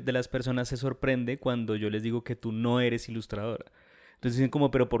de las personas se sorprende cuando yo les digo que tú no eres ilustradora. Entonces dicen como,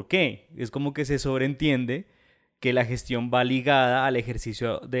 ¿pero por qué? Es como que se sobreentiende que la gestión va ligada al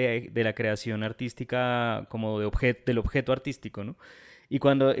ejercicio de la creación artística como del objeto artístico, ¿no? Y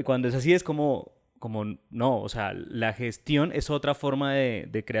cuando es así es como no, o sea, la gestión es otra forma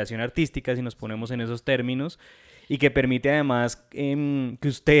de creación artística si nos ponemos en esos términos, y que permite además que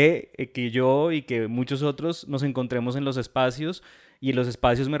usted, que yo y que muchos otros nos encontremos en los espacios, y en los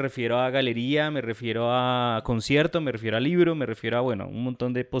espacios me refiero a galería, me refiero a concierto, me refiero a libro, me refiero a, bueno, un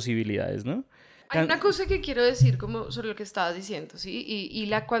montón de posibilidades, ¿no? Hay una cosa que quiero decir como sobre lo que estabas diciendo, ¿sí?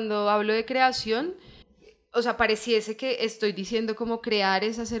 Cuando hablo de creación, o sea, pareciese que estoy diciendo como crear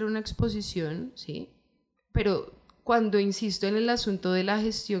es hacer una exposición, ¿sí? Pero cuando insisto en el asunto de la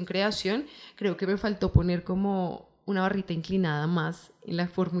gestión-creación, creo que me faltó poner como una barrita inclinada más en la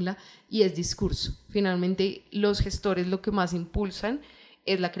fórmula, y es discurso. Finalmente, los gestores lo que más impulsan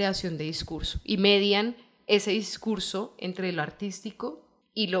es la creación de discurso y median ese discurso entre lo artístico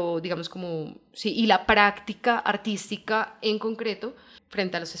y lo, digamos, como, sí, y la práctica artística en concreto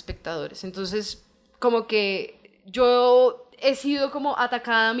frente a los espectadores. Entonces, como que yo he sido como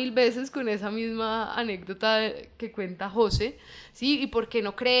atacada 1000 veces con esa misma anécdota que cuenta José, ¿sí? Y por qué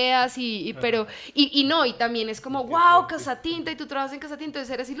no creas, pero también es como, wow, Casatinta, y tú trabajas en Casatinta,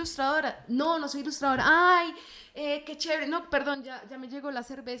 entonces eres ilustradora. No soy ilustradora. Ay, qué chévere. No, perdón, ya me llegó la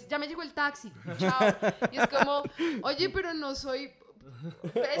cerveza, ya me llegó el taxi. Chao. Y es como, oye, pero no soy...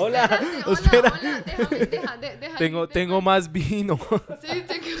 Hola, déjame. Tengo más vino. Sí,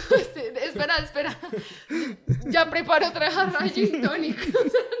 espera. Ya preparo otra jarra de gin tonic. O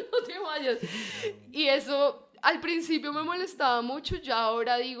sea, no te vayas. Y eso al principio me molestaba mucho, ya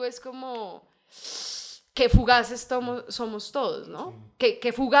ahora digo, es como qué fugaces somos todos, ¿no?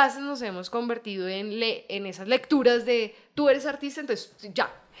 Qué fugaces nos hemos convertido en esas lecturas de tú eres artista, entonces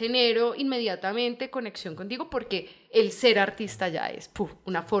ya genero inmediatamente conexión contigo, porque el ser artista ya es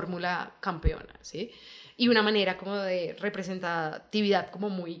una fórmula campeona, ¿sí? Y una manera como de representatividad como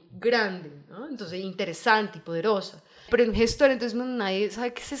muy grande, ¿no? Entonces interesante y poderosa. Pero en gestor, entonces nadie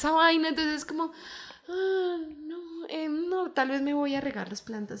sabe qué es esa vaina, entonces es como, no, tal vez me voy a regar las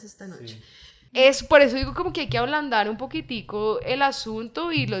plantas esta noche. Sí. Es por eso digo como que hay que ablandar un poquitico el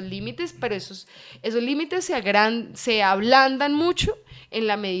asunto y los límites, pero esos límites se ablandan mucho en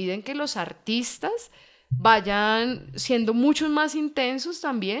la medida en que los artistas vayan siendo mucho más intensos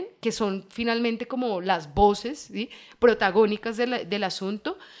también, que son finalmente como las voces, ¿sí?, protagónicas del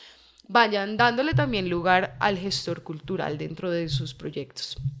asunto, vayan dándole también lugar al gestor cultural dentro de sus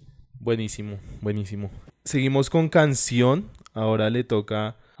proyectos. Buenísimo. Seguimos con canción. Ahora le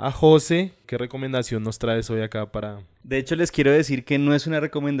toca a José. ¿Qué recomendación nos traes hoy acá para...? De hecho, les quiero decir que no es una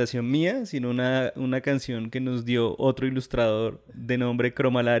recomendación mía, sino una canción que nos dio otro ilustrador de nombre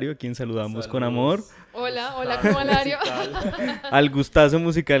Cromalario, a quien saludamos con amor. Hola, Cromalario. Al gustazo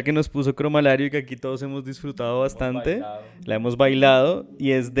musical que nos puso Cromalario y que aquí todos hemos disfrutado bastante. La hemos bailado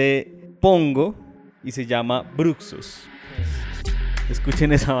y es de Pongo y se llama Bruxos.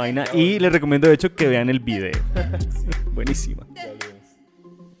 Escuchen esa vaina y les recomiendo de hecho que vean el video. Buenísima.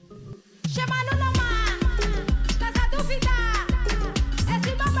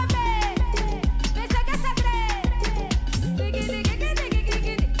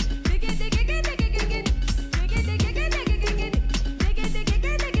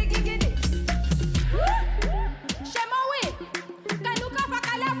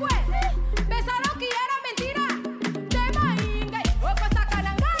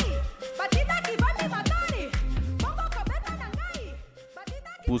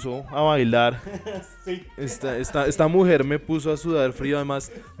 Puso a bailar. Sí. Esta mujer me puso a sudar frío.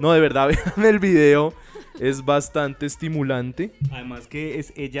 Además, no, de verdad, vean el video. Es bastante estimulante. Además que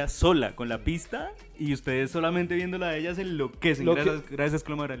es ella sola con la pista y ustedes solamente viéndola a ella se enloquecen. Gracias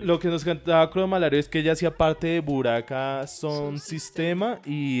Cromalario. Lo que nos cantaba Cromalario es que ella hacía parte de Buraka Sound System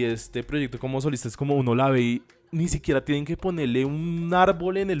y este proyecto como solista es como uno la ve y ni siquiera tienen que ponerle un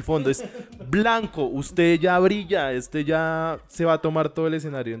árbol en el fondo, es blanco, usted ya brilla, ya se va a tomar todo el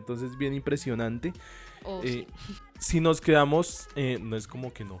escenario, entonces bien impresionante. Sí. Si nos quedamos, no es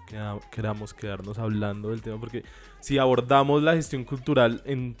como que no queramos quedarnos hablando del tema, porque si abordamos la gestión cultural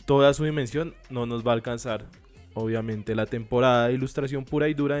en toda su dimensión, no nos va a alcanzar, obviamente, la temporada de ilustración pura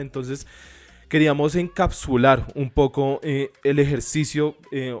y dura, entonces queríamos encapsular un poco el ejercicio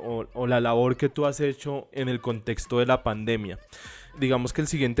o la labor que tú has hecho en el contexto de la pandemia. Digamos que el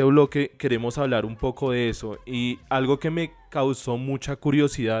siguiente bloque queremos hablar un poco de eso y algo que me causó mucha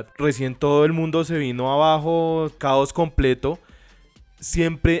curiosidad. Recién todo el mundo se vino abajo, caos completo.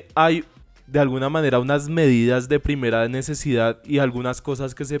 Siempre hay de alguna manera unas medidas de primera necesidad y algunas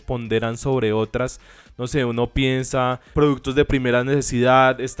cosas que se ponderan sobre otras. No sé, uno piensa productos de primera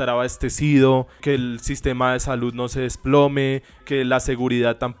necesidad, estar abastecido, que el sistema de salud no se desplome, que la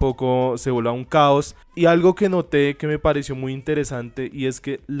seguridad tampoco se vuelva un caos. Y algo que noté que me pareció muy interesante y es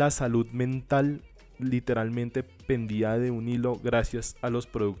que la salud mental literalmente pendía de un hilo gracias a los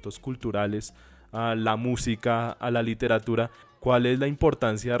productos culturales, a la música, a la literatura. ¿Cuál es la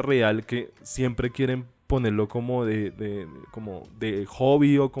importancia real que siempre quieren ponerlo como de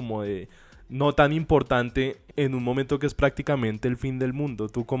hobby o como de no tan importante en un momento que es prácticamente el fin del mundo?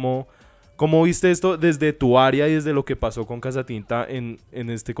 ¿Tú cómo viste esto desde tu área y desde lo que pasó con Casatinta en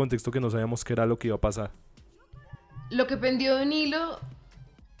este contexto que no sabíamos qué era lo que iba a pasar? Lo que pendió de un hilo,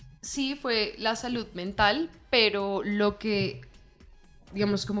 sí, fue la salud mental, pero lo que,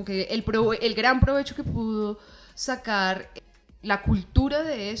 digamos, como que el gran provecho que pudo sacar la cultura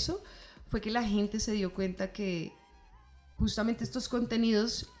de eso fue que la gente se dio cuenta que justamente estos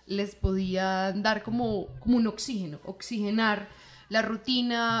contenidos les podían dar como un oxígeno, oxigenar la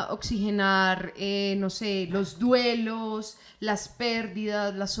rutina, oxigenar, no sé, los duelos, las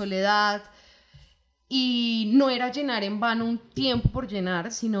pérdidas, la soledad. Y no era llenar en vano un tiempo por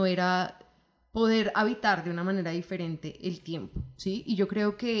llenar, sino era poder habitar de una manera diferente el tiempo, ¿sí? Y yo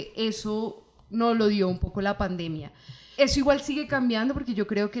creo que eso nos lo dio un poco la pandemia. Eso igual sigue cambiando porque yo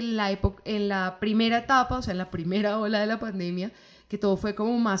creo que en la primera etapa, o sea, en la primera ola de la pandemia, que todo fue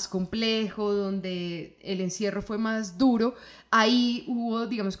como más complejo, donde el encierro fue más duro, ahí hubo,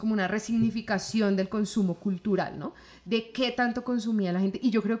 digamos, como una resignificación del consumo cultural, ¿no? De qué tanto consumía la gente. Y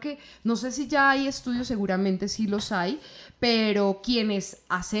yo creo que, no sé si ya hay estudios, seguramente sí los hay, pero quienes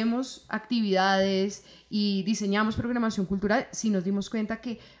hacemos actividades y diseñamos programación cultural, sí nos dimos cuenta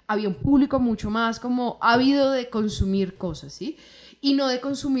que había un público mucho más como ávido de consumir cosas, ¿sí? Y no de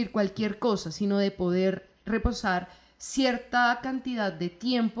consumir cualquier cosa, sino de poder reposar cierta cantidad de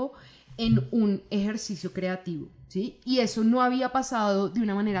tiempo en un ejercicio creativo, ¿sí? Y eso no había pasado de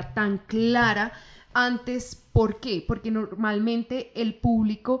una manera tan clara antes. ¿Por qué? Porque normalmente el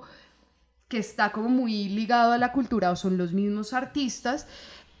público que está como muy ligado a la cultura o son los mismos artistas,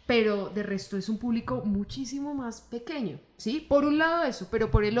 pero de resto es un público muchísimo más pequeño, ¿sí? Por un lado eso, pero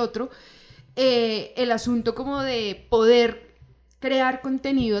por el otro, el asunto como de poder crear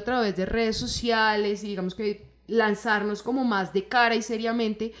contenido a través de redes sociales y digamos que lanzarnos como más de cara y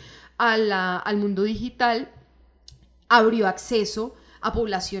seriamente al mundo digital, abrió acceso a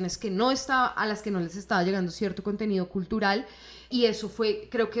poblaciones a las que no les estaba llegando cierto contenido cultural, y eso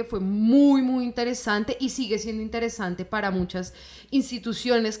creo que fue muy, muy interesante y sigue siendo interesante para muchas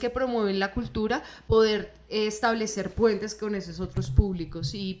instituciones que promueven la cultura, poder establecer puentes con esos otros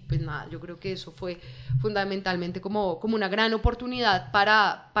públicos. Y pues nada, yo creo que eso fue fundamentalmente como una gran oportunidad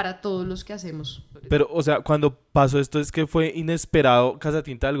para todos los que hacemos. Pero, o sea, cuando pasó esto es que fue inesperado,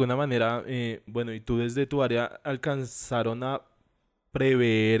 Casatinta, de alguna manera, bueno, y tú desde tu área alcanzaron a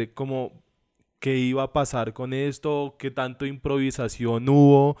prever como qué iba a pasar con esto, qué tanto improvisación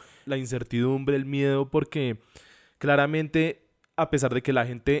hubo, la incertidumbre, el miedo, porque claramente, a pesar de que la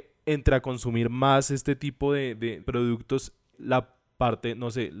gente entre a consumir más este tipo de productos, la parte,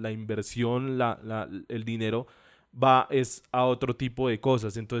 no sé, la inversión, el dinero es a otro tipo de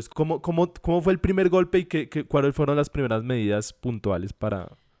cosas. Entonces, ¿cómo fue el primer golpe y cuáles fueron las primeras medidas puntuales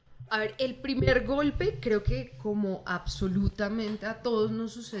para...? A ver, el primer golpe, creo que como absolutamente a todos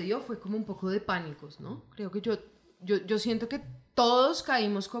nos sucedió, fue como un poco de pánicos, ¿no? Creo que yo siento que todos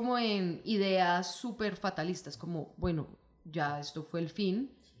caímos como en ideas súper fatalistas, como, bueno, ya esto fue el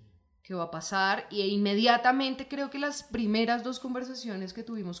fin, ¿qué va a pasar? Y inmediatamente creo que las primeras 2 conversaciones que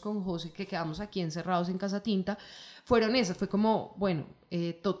tuvimos con José, que quedamos aquí encerrados en Casatinta, fueron esas. Fue como, bueno,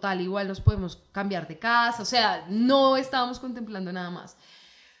 total, igual nos podemos cambiar de casa, o sea, no estábamos contemplando nada más.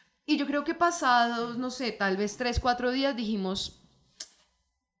 Y yo creo que pasados, no sé, tal vez 3-4 días dijimos,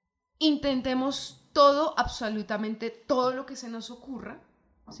 intentemos todo, absolutamente todo lo que se nos ocurra,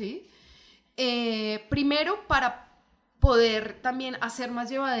 ¿sí? Primero para poder también hacer más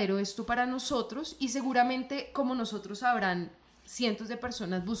llevadero esto para nosotros, y seguramente como nosotros habrán cientos de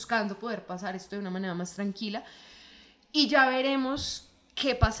personas buscando poder pasar esto de una manera más tranquila, y ya veremos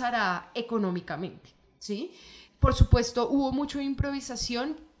qué pasará económicamente, ¿sí? Por supuesto, hubo mucha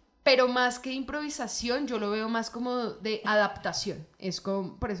improvisación, pero más que improvisación, yo lo veo más como de adaptación. Es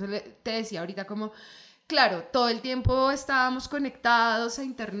como, por eso te decía ahorita como, claro, todo el tiempo estábamos conectados a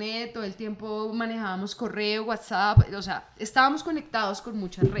internet, todo el tiempo manejábamos correo, WhatsApp, o sea, estábamos conectados con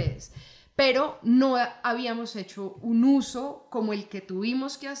muchas redes, pero no habíamos hecho un uso como el que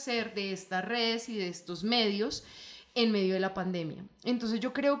tuvimos que hacer de estas redes y de estos medios en medio de la pandemia. Entonces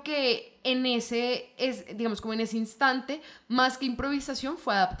yo creo que digamos como en ese instante, más que improvisación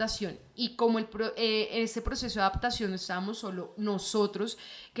fue adaptación, y como en ese proceso de adaptación no estábamos solo nosotros,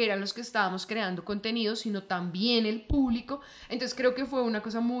 que eran los que estábamos creando contenido, sino también el público. Entonces creo que fue una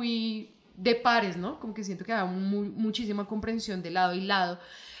cosa muy de pares, ¿no? Como que siento que había muchísima comprensión de lado y lado.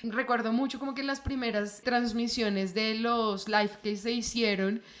 Recuerdo mucho como que en las primeras transmisiones de los live que se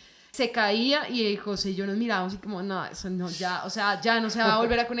hicieron, se caía y José y yo nos mirábamos y como, no, eso no, ya, o sea, ya no se va a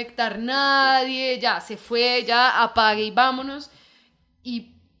volver a conectar nadie, ya se fue, ya apague y vámonos.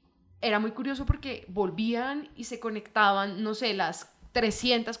 Y era muy curioso porque volvían y se conectaban, no sé, las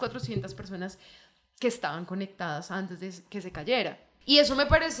 300, 400 personas que estaban conectadas antes de que se cayera. Y eso me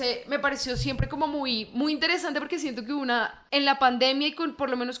pareció siempre como muy, muy interesante, porque siento que en la pandemia y por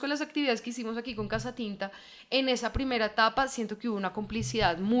lo menos con las actividades que hicimos aquí con Casatinta, en esa primera etapa siento que hubo una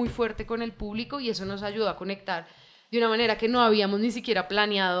complicidad muy fuerte con el público, y eso nos ayudó a conectar de una manera que no habíamos ni siquiera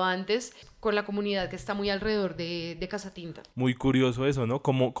planeado antes con la comunidad que está muy alrededor de Casatinta. Muy curioso eso, ¿no?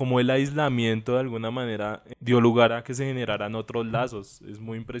 Como el aislamiento de alguna manera dio lugar a que se generaran otros lazos. Es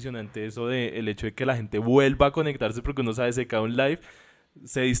muy impresionante eso el hecho de que la gente vuelva a conectarse, porque uno sabe, se cae un live,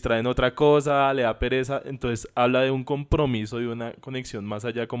 se distrae en otra cosa, le da pereza. Entonces habla de un compromiso, de una conexión más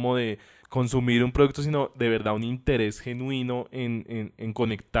allá como de consumir un producto, sino de verdad un interés genuino en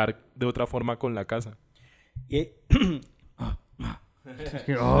conectar de otra forma con la casa.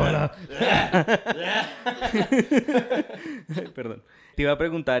 Hola. Perdón. Te iba a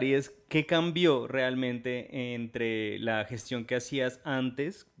preguntar, y es, ¿qué cambió realmente entre la gestión que hacías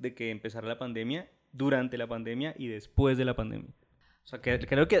antes de que empezara la pandemia, durante la pandemia y después de la pandemia? O sea,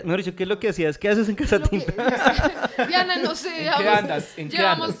 creo que, mejor dicho, ¿qué es lo que hacías? ¿Qué haces en Casatinta? Diana, no sé. ¿En qué andas?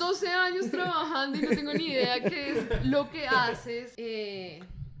 Llevamos 12 años trabajando y no tengo ni idea qué es lo que haces.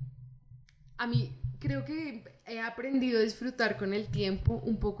 A mí creo que he aprendido a disfrutar con el tiempo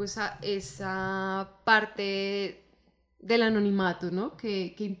un poco esa parte del anonimato, ¿no?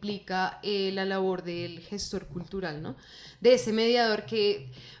 Que implica la labor del gestor cultural, ¿no? De ese mediador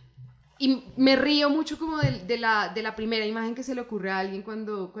que... Y me río mucho como de la primera imagen que se le ocurre a alguien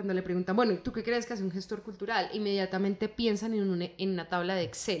cuando le preguntan, bueno, ¿tú qué crees que hace un gestor cultural? Inmediatamente piensan en una tabla de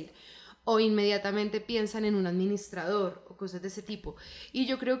Excel, o inmediatamente piensan en un administrador o cosas de ese tipo. Y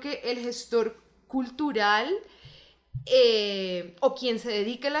yo creo que el gestor cultural o quien se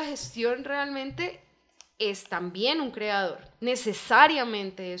dedica a la gestión realmente es también un creador,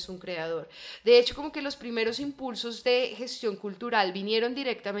 necesariamente es un creador. De hecho, como que los primeros impulsos de gestión cultural vinieron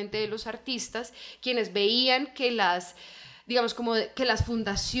directamente de los artistas, quienes veían que digamos como que las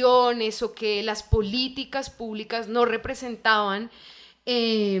fundaciones o que las políticas públicas no representaban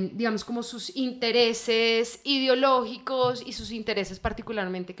digamos como sus intereses ideológicos y sus intereses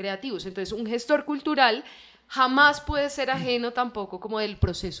particularmente creativos. Entonces, un gestor cultural jamás puede ser ajeno tampoco como del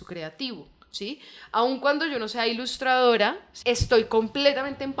proceso creativo, ¿sí? Aun cuando yo no sea ilustradora, estoy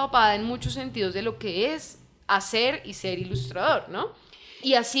completamente empapada en muchos sentidos de lo que es hacer y ser ilustrador, ¿no?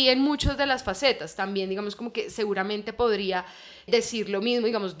 Y así en muchas de las facetas también, digamos, como que seguramente podría decir lo mismo,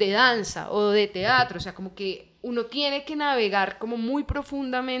 digamos, de danza o de teatro, o sea, como que uno tiene que navegar como muy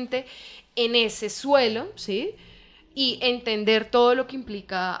profundamente en ese suelo, ¿sí? Y entender todo lo que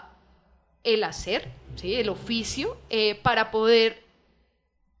implica el hacer, ¿sí? El oficio, para poder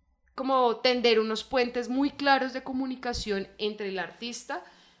como tender unos puentes muy claros de comunicación entre el artista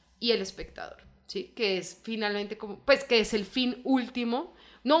y el espectador, ¿sí? Que es finalmente como, pues que es el fin último,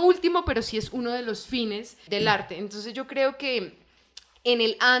 no último, pero sí es uno de los fines del arte. Entonces yo creo que en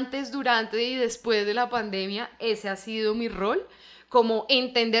el antes, durante y después de la pandemia, ese ha sido mi rol, como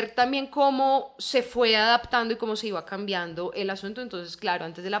entender también cómo se fue adaptando y cómo se iba cambiando el asunto. Entonces, claro,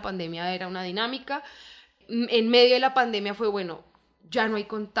 antes de la pandemia era una dinámica, en medio de la pandemia fue, bueno, ya no hay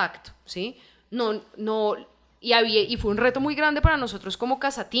contacto, ¿sí? Y fue un reto muy grande para nosotros como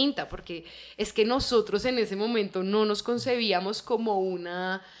Casatinta, porque es que nosotros en ese momento no nos concebíamos como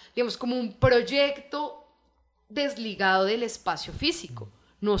digamos, como un proyecto desligado del espacio físico.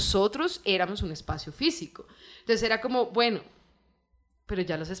 Nosotros éramos un espacio físico. Entonces era como, bueno, pero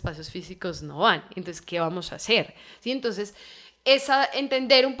ya los espacios físicos no van, entonces, ¿qué vamos a hacer? ¿Sí? Entonces,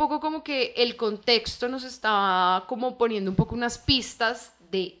 entender un poco como que el contexto nos estaba como poniendo un poco unas pistas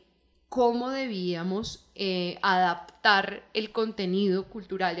de cómo debíamos adaptar el contenido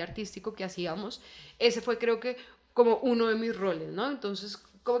cultural y artístico que hacíamos. Ese fue, creo que, como uno de mis roles, ¿no? Entonces,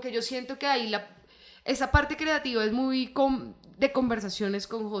 como que yo siento que ahí esa parte creativa es muy de conversaciones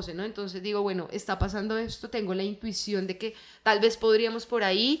con José, ¿no? Entonces digo, bueno, está pasando esto, tengo la intuición de que tal vez podríamos por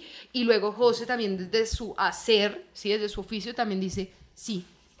ahí, y luego José también desde su hacer, ¿sí? Desde su oficio también dice, sí,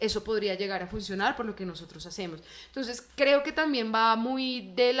 eso podría llegar a funcionar por lo que nosotros hacemos. Entonces creo que también va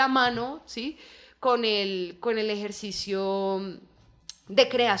muy de la mano, ¿sí? Con el ejercicio de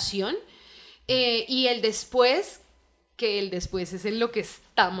creación, y el después, que el después es en lo que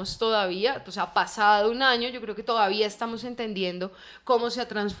estamos todavía, o sea, pasado un año, yo creo que todavía estamos entendiendo cómo se ha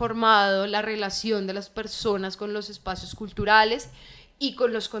transformado la relación de las personas con los espacios culturales y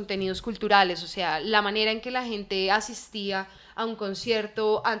con los contenidos culturales, o sea, la manera en que la gente asistía a un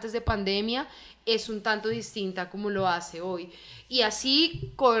concierto antes de pandemia es un tanto distinta como lo hace hoy. Y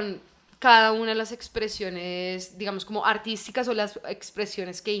así con cada una de las expresiones, digamos, como artísticas o las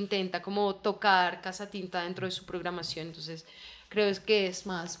expresiones que intenta como tocar Casatinta dentro de su programación. Entonces, creo que es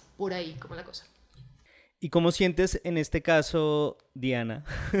más por ahí como la cosa. ¿Y cómo sientes en este caso, Diana?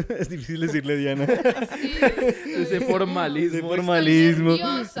 Es difícil decirle Diana. Sí, Ese formalismo. Ese formalismo.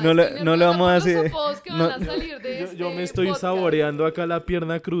 No lo vamos a hacer. Yo me estoy saboreando acá la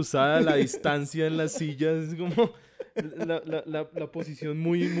pierna cruzada, la distancia en las sillas. Es como la posición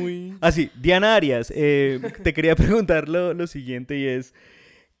muy... Así, Diana Arias, te quería preguntar lo siguiente, y es,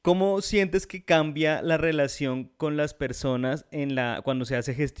 ¿cómo sientes que cambia la relación con las personas cuando se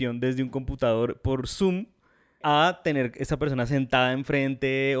hace gestión desde un computador por Zoom a tener esa persona sentada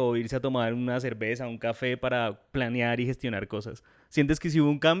enfrente o irse a tomar una cerveza, un café para planear y gestionar cosas? ¿Sientes que sí hubo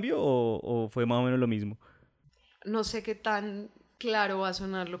un cambio o fue más o menos lo mismo? No sé qué tan claro va a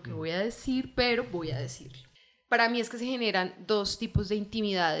sonar lo que voy a decir, pero voy a decirlo. Para mí es que se generan dos tipos de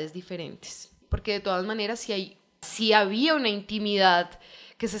intimidades diferentes, porque de todas maneras sí había una intimidad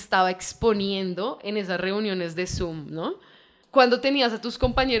que se estaba exponiendo en esas reuniones de Zoom, ¿no? Cuando tenías a tus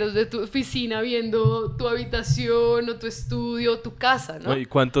compañeros de tu oficina viendo tu habitación o tu estudio o tu casa, ¿no? ¿Y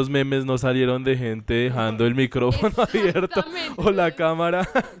cuántos memes no salieron de gente dejando el micrófono abierto o la cámara?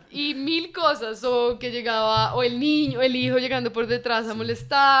 Y mil cosas, o que llegaba, o el hijo llegando por detrás a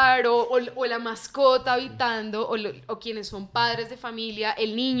molestar, o la mascota habitando, o quienes son padres de familia,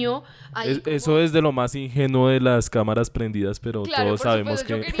 el niño. Ahí eso es de lo más ingenuo de las cámaras prendidas, pero claro, todos sabemos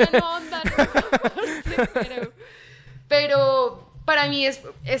que... Yo quería no ahondar, pero para mí es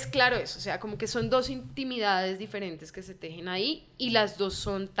claro eso, o sea, como que son dos intimidades diferentes que se tejen ahí, y las dos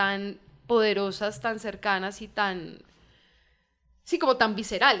son tan poderosas, tan cercanas y sí, como tan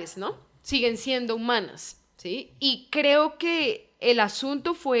viscerales, ¿no? Siguen siendo humanas, ¿sí? Y creo que el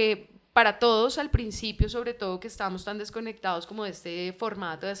asunto fue para todos al principio, sobre todo que estábamos tan desconectados como de este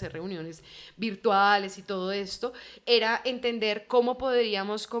formato de hacer reuniones virtuales y todo esto, era entender cómo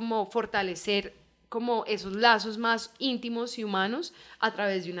podríamos como fortalecer como esos lazos más íntimos y humanos a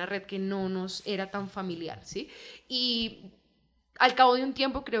través de una red que no nos era tan familiar, ¿sí? Y al cabo de un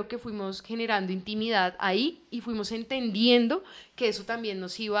tiempo creo que fuimos generando intimidad ahí y fuimos entendiendo que eso también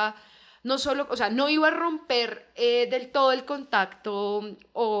nos iba, no solo, o sea, no iba a romper del todo el contacto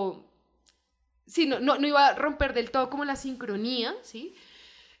o... Sí, no iba a romper del todo como la sincronía, ¿sí?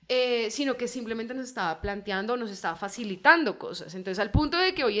 Sino que simplemente nos estaba planteando, nos estaba facilitando cosas. Entonces, al punto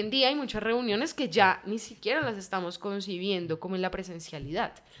de que hoy en día hay muchas reuniones que ya ni siquiera las estamos concibiendo como en la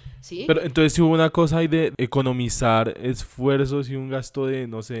presencialidad, ¿sí? Pero entonces sí hubo una cosa ahí de economizar esfuerzos y un gasto de,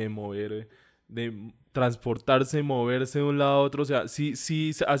 no sé, de mover, de transportarse, moverse de un lado a otro. O sea, sí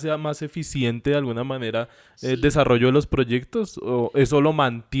se hace más eficiente de alguna manera el Sí. desarrollo de los proyectos. ¿O eso lo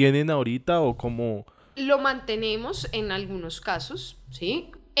mantienen ahorita o cómo? Lo mantenemos en algunos casos,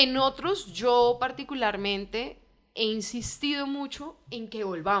 ¿sí? En otros, yo particularmente he insistido mucho en que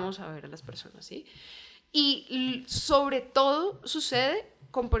volvamos a ver a las personas, ¿sí? Y sobre todo sucede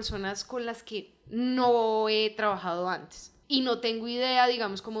con personas con las que no he trabajado antes. Y no tengo idea,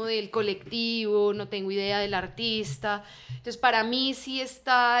 digamos, como del colectivo, no tengo idea del artista. Entonces, para mí sí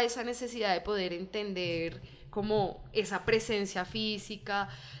está esa necesidad de poder entender como esa presencia física,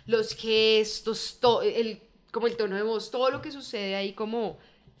 los gestos, como el tono de voz, todo lo que sucede ahí como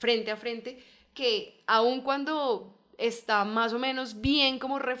frente a frente, que aun cuando está más o menos bien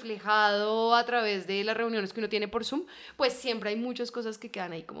como reflejado a través de las reuniones que uno tiene por Zoom, pues siempre hay muchas cosas que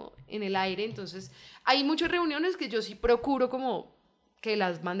quedan ahí como en el aire. Entonces hay muchas reuniones que yo sí procuro como que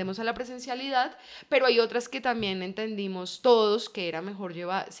las mandemos a la presencialidad, pero hay otras que también entendimos todos que era mejor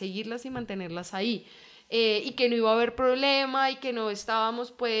seguirlas y mantenerlas ahí, y que no iba a haber problema y que no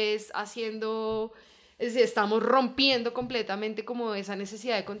estábamos pues haciendo... Es decir, estamos rompiendo completamente como esa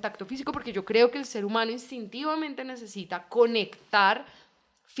necesidad de contacto físico, porque yo creo que el ser humano instintivamente necesita conectar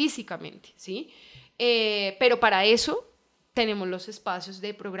físicamente, ¿sí? Pero para eso tenemos los espacios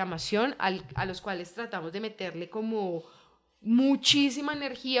de programación a los cuales tratamos de meterle como muchísima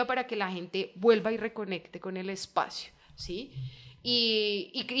energía para que la gente vuelva y reconecte con el espacio, ¿sí?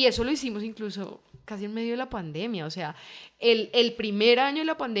 Y eso lo hicimos incluso casi en medio de la pandemia. O sea, el primer año de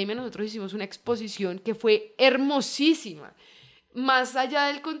la pandemia nosotros hicimos una exposición que fue hermosísima. Más allá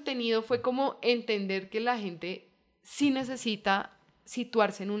del contenido fue como entender que la gente sí necesita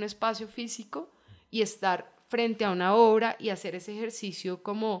situarse en un espacio físico y estar frente a una obra y hacer ese ejercicio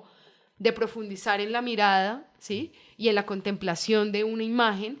como de profundizar en la mirada, ¿sí? Y en la contemplación de una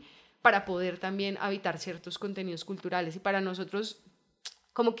imagen para poder también habitar ciertos contenidos culturales. Y para nosotros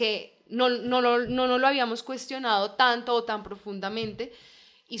como que no lo habíamos cuestionado tanto o tan profundamente,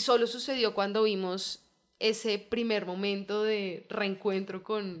 y solo sucedió cuando vimos ese primer momento de reencuentro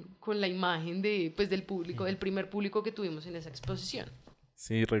con la imagen pues, del público, del primer público que tuvimos en esa exposición.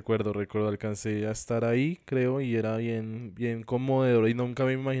 Sí, recuerdo, alcancé a estar ahí, creo, y era bien conmovedor y nunca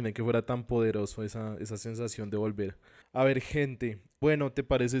me imaginé que fuera tan poderoso esa sensación de volver. A ver, gente, bueno, ¿te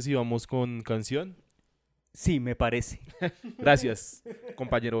parece si vamos con canción? Sí, me parece. Gracias,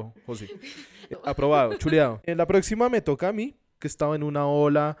 compañero José. Aprobado, chuleado. En la próxima me toca a mí, que estaba en una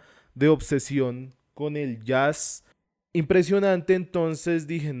ola de obsesión con el jazz impresionante. Entonces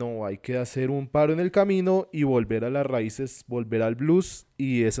dije, no, hay que hacer un paro en el camino y volver a las raíces, volver al blues.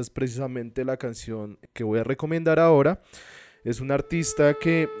 Y esa es precisamente la canción que voy a recomendar ahora. Es un artista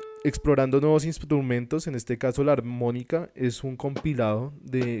que, explorando nuevos instrumentos, en este caso la armónica, es un compilado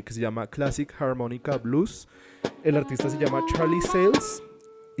que se llama Classic Harmonica Blues. El artista se llama Charlie Sales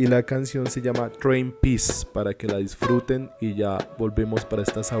y la canción se llama Train Peace, para que la disfruten, y ya volvemos para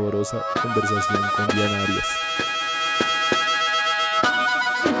esta sabrosa conversación con Diana Arias.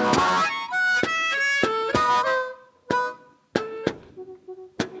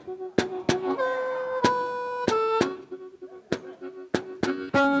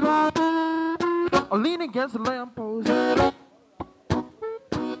 I lean against the lamppost,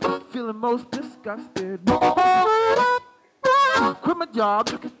 feeling most disgusted. Quit my job.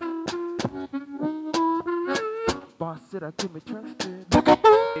 Boss said I couldn't be trusted.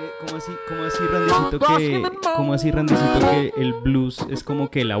 ¿Cómo así, Randicito, que el blues es como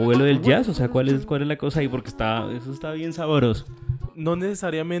que el abuelo del jazz? O sea, ¿cuál es la cosa ahí? Porque eso está bien sabroso. No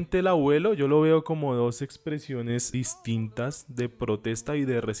necesariamente el abuelo, yo lo veo como dos expresiones distintas de protesta y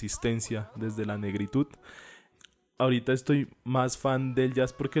de resistencia desde la negritud. Ahorita estoy más fan del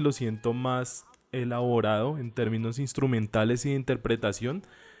jazz porque lo siento más elaborado en términos instrumentales y de interpretación,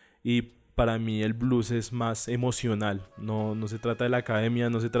 y para mí el blues es más emocional, no se trata de la academia,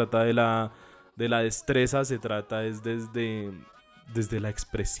 no se trata de la destreza, se trata es desde la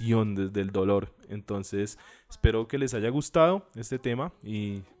expresión, desde el dolor. Entonces espero que les haya gustado este tema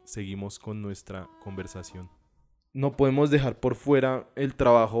y seguimos con nuestra conversación. No podemos dejar por fuera el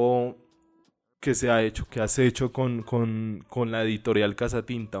trabajo que se ha hecho, que has hecho con la editorial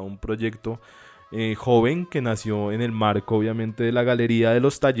Casatinta, un proyecto joven que nació en el marco obviamente de la Galería de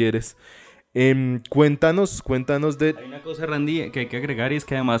los Talleres. Cuéntanos de... Hay una cosa, Randy, que hay que agregar, y es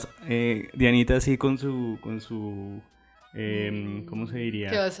que además Dianita así con su ¿cómo se diría?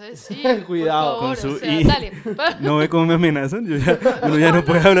 ¿Qué vas a decir? Cuidado. Por favor, Con su dale. ¿No ve cómo me amenazan? Uno ya no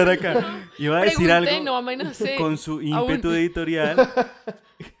puede hablar acá. Iba a decir Pregunté, algo no amenacé. con su Aún. ímpetu editorial.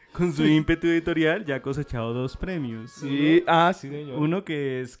 Con su ímpetu editorial ya ha cosechado 2 premios. Sí, sí señor. Uno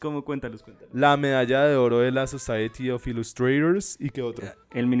que es como, cuéntalos. La medalla de oro de la Society of Illustrators. ¿Y qué otro?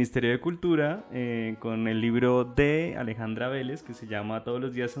 El Ministerio de Cultura, con el libro de Alejandra Vélez, que se llama Todos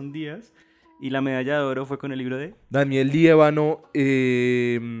los días son días. Y la medalla de oro fue con el libro de Daniel Liévano.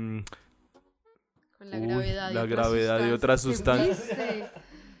 Con la gravedad, la gravedad de otras sustancias.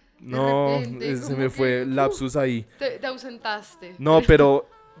 No, repente, se como me fue que, lapsus ahí. Te ausentaste. No, pero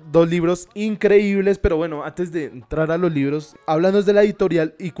 2 libros increíbles. Pero bueno, antes de entrar a los libros, háblanos de la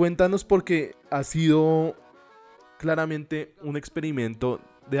editorial y cuéntanos, porque ha sido claramente un experimento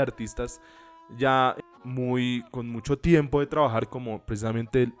de artistas ya con mucho tiempo de trabajar, como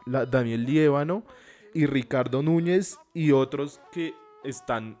precisamente Daniel Liévano y Ricardo Núñez y otros que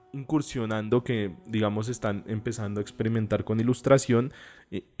están incursionando, que digamos están empezando a experimentar con ilustración,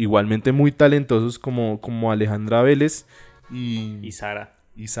 igualmente muy talentosos como Alejandra Vélez y Sara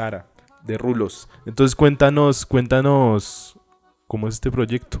de Rulos. Entonces cuéntanos cómo es este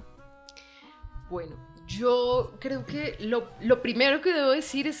proyecto. Bueno, yo creo que lo primero que debo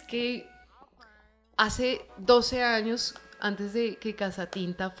decir es que hace 12 años, antes de que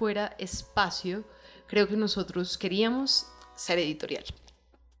Casatinta fuera espacio, creo que nosotros queríamos ser editorial.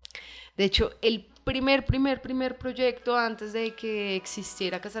 De hecho, el primer proyecto, antes de que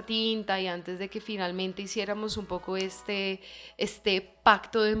existiera Casatinta y antes de que finalmente hiciéramos un poco este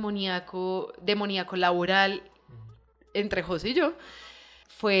pacto demoníaco laboral entre José y yo,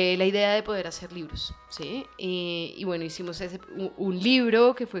 fue la idea de poder hacer libros, ¿sí? Y bueno, hicimos un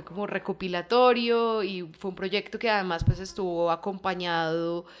libro que fue como recopilatorio, y fue un proyecto que además pues estuvo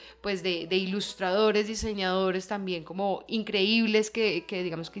acompañado pues de ilustradores, diseñadores también como increíbles que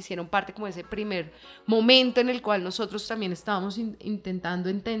digamos que hicieron parte como de ese primer momento en el cual nosotros también estábamos intentando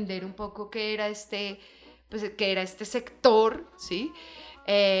entender un poco qué era este sector, ¿sí?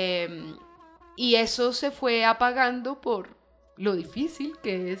 Y eso se fue apagando por lo difícil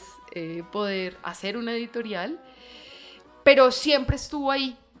que es poder hacer una editorial, pero siempre estuvo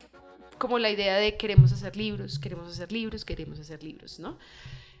ahí como la idea de queremos hacer libros, ¿no?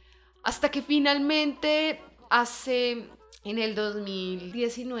 Hasta que finalmente en el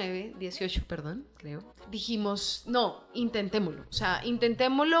 18, creo, dijimos, no, intentémoslo. O sea,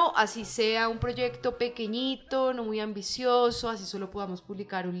 intentémoslo, así sea un proyecto pequeñito, no muy ambicioso, así solo podamos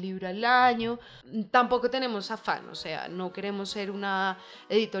publicar un libro al año. Tampoco tenemos afán, o sea, no queremos ser una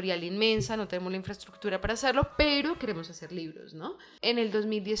editorial inmensa, no tenemos la infraestructura para hacerlo, pero queremos hacer libros, ¿no? En el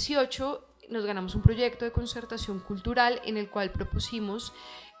 2018 nos ganamos un proyecto de concertación cultural en el cual propusimos,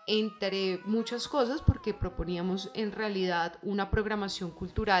 entre muchas cosas, porque proponíamos en realidad una programación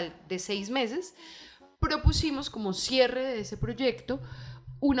cultural de 6 meses, propusimos como cierre de ese proyecto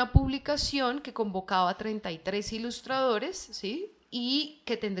una publicación que convocaba a 33 ilustradores, ¿sí? Y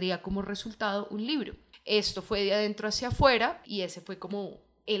que tendría como resultado un libro. Esto fue de adentro hacia afuera y ese fue como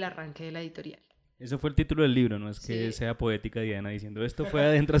el arranque de la editorial. Eso fue el título del libro, no es que sea poética Diana diciendo esto fue de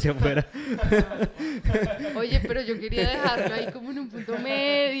adentro hacia afuera. Oye, pero yo quería dejarlo ahí como en un punto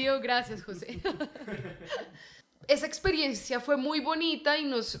medio. Gracias, José. Esa experiencia fue muy bonita y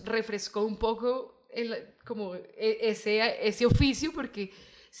nos refrescó un poco como ese oficio, porque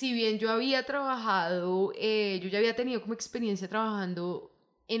si bien yo había trabajado, yo ya había tenido como experiencia trabajando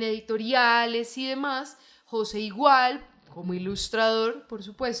en editoriales y demás, José igual, como ilustrador, por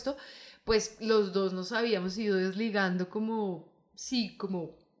supuesto, pues los dos nos habíamos ido desligando como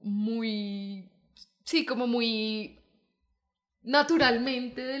muy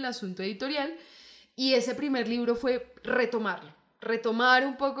naturalmente del asunto editorial, y ese primer libro fue retomar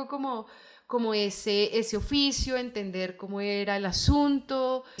un poco como ese oficio, entender cómo era el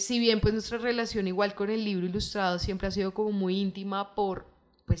asunto. Si bien pues nuestra relación igual con el libro ilustrado siempre ha sido como muy íntima por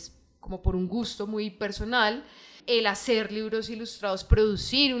pues como por un gusto muy personal. El hacer libros ilustrados,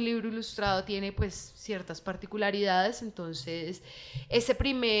 producir un libro ilustrado tiene pues ciertas particularidades, entonces ese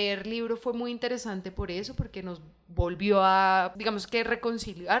primer libro fue muy interesante por eso, porque nos volvió a, digamos que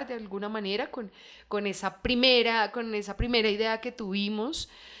reconciliar de alguna manera con esa primera idea que tuvimos,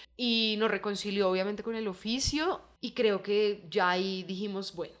 y nos reconcilió obviamente con el oficio, y creo que ya ahí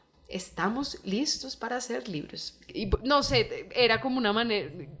dijimos, bueno, estamos listos para hacer libros. Y no sé, era como una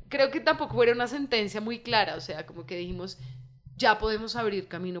manera, creo que tampoco era una sentencia muy clara, o sea, como que dijimos, ya podemos abrir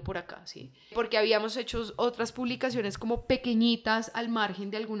camino por acá, ¿sí? Porque habíamos hecho otras publicaciones como pequeñitas al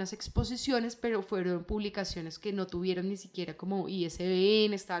margen de algunas exposiciones, pero fueron publicaciones que no tuvieron ni siquiera como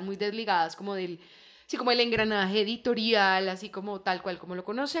ISBN, estaban muy desligadas como como el engranaje editorial, así como tal cual como lo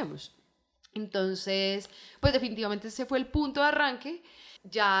conocemos. Entonces, pues definitivamente ese fue el punto de arranque.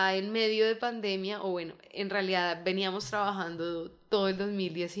 Ya en medio de pandemia, o bueno, en realidad veníamos trabajando todo el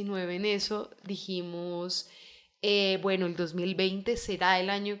 2019 en eso, dijimos, bueno, el 2020 será el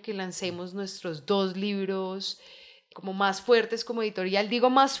año que lancemos nuestros 2 libros como más fuertes como editorial.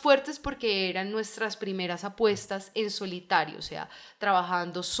 Digo más fuertes porque eran nuestras primeras apuestas en solitario, o sea,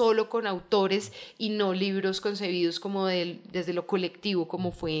 trabajando solo con autores y no libros concebidos como desde lo colectivo,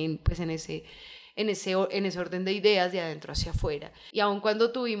 como fue pues en ese orden de ideas de adentro hacia afuera. Y aun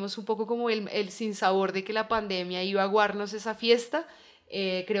cuando tuvimos un poco como el sinsabor de que la pandemia iba a aguarnos esa fiesta,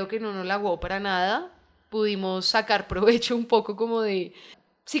 creo que no nos la aguó para nada. Pudimos sacar provecho un poco como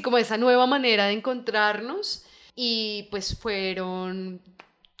como esa nueva manera de encontrarnos, y pues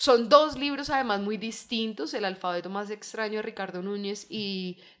son 2 libros además muy distintos, El alfabeto más extraño de Ricardo Núñez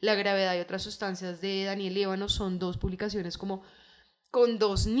y La gravedad y otras sustancias de Daniel Líbano. Son 2 publicaciones como con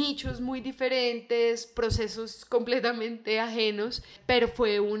 2 nichos muy diferentes, procesos completamente ajenos, pero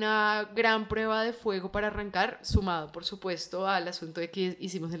fue una gran prueba de fuego para arrancar, sumado por supuesto al asunto de que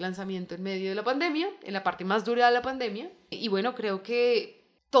hicimos el lanzamiento en medio de la pandemia, en la parte más dura de la pandemia, y bueno, creo que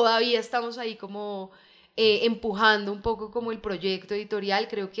todavía estamos ahí como empujando un poco como el proyecto editorial.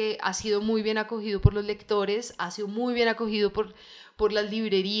 Creo que ha sido muy bien acogido por los lectores, ha sido muy bien acogido por las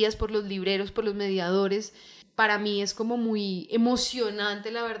librerías, por los libreros, por los mediadores. Para mí es como muy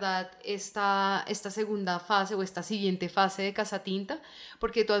emocionante, la verdad, esta segunda fase o esta siguiente fase de Casatinta,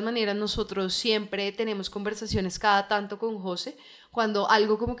 porque de todas maneras nosotros siempre tenemos conversaciones cada tanto con José, cuando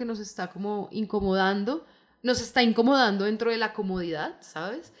algo como que nos está como incomodando, nos está incomodando dentro de la comodidad,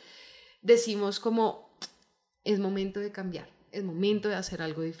 ¿sabes? Decimos como, es momento de cambiar, es momento de hacer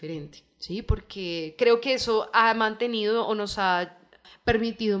algo diferente, ¿sí? Porque creo que eso ha mantenido o nos ha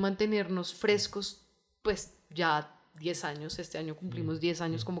permitido mantenernos frescos, pues ya 10 años, este año cumplimos 10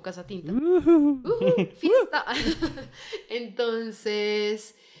 años como Casatinta. ¡Fiesta!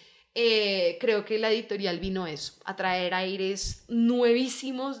 Entonces, creo que la editorial vino a eso, a traer aires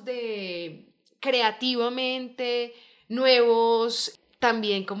nuevísimos creativamente, nuevos,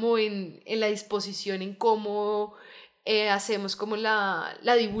 también como en la disposición en cómo hacemos como la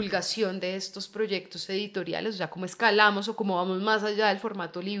divulgación de estos proyectos editoriales, o sea, cómo escalamos o cómo vamos más allá del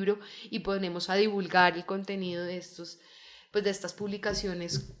formato libro y ponemos a divulgar el contenido de estas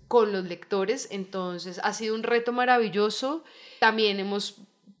publicaciones con los lectores. Entonces ha sido un reto maravilloso. También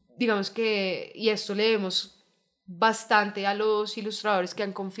digamos que, y esto le debemos bastante a los ilustradores que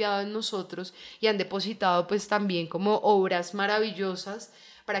han confiado en nosotros y han depositado pues también como obras maravillosas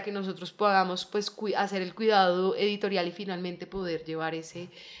para que nosotros podamos pues hacer el cuidado editorial y finalmente poder llevar ese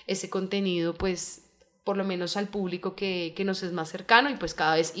contenido pues por lo menos al público que nos es más cercano, y pues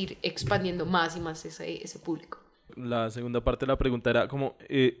cada vez ir expandiendo más y más ese público. La segunda parte de la pregunta era como,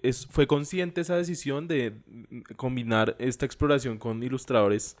 ¿fue consciente esa decisión de combinar esta exploración con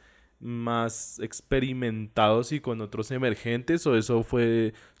ilustradores más experimentados y con otros emergentes, o eso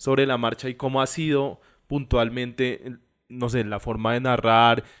fue sobre la marcha? ¿Y cómo ha sido puntualmente, no sé, la forma de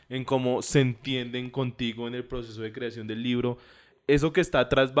narrar, en cómo se entienden contigo en el proceso de creación del libro? Eso que está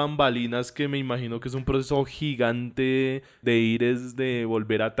tras bambalinas, que me imagino que es un proceso gigante de ir, es de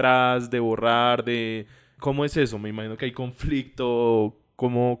volver atrás, de borrar, ¿cómo es eso? Me imagino que hay conflicto.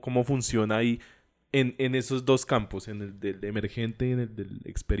 ¿Cómo funciona ahí en esos 2 campos, en el del emergente y en el del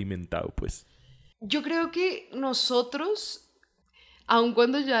experimentado, pues? Yo creo que nosotros, aun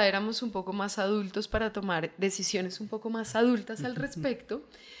cuando ya éramos un poco más adultos para tomar decisiones un poco más adultas al respecto,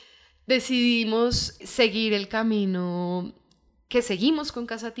 decidimos seguir el camino que seguimos con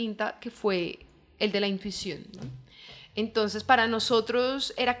Casatinta, que fue el de la intuición, ¿no? Entonces, para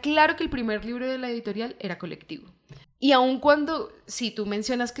nosotros era claro que el primer libro de la editorial era colectivo. Y aun cuando, si tú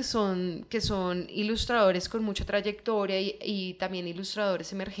mencionas que son ilustradores con mucha trayectoria y también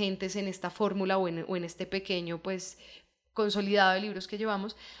ilustradores emergentes en esta fórmula o en este pequeño pues, consolidado de libros que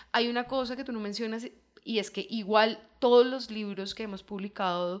llevamos, hay una cosa que tú no mencionas y es que igual todos los libros que hemos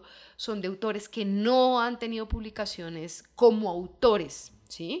publicado son de autores que no han tenido publicaciones como autores,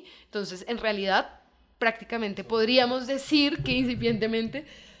 ¿sí? Entonces, en realidad, prácticamente podríamos decir que incipientemente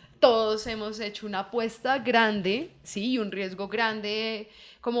todos hemos hecho una apuesta grande, ¿sí? Y un riesgo grande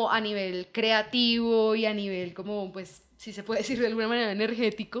como a nivel creativo y a nivel como, pues, si se puede decir de alguna manera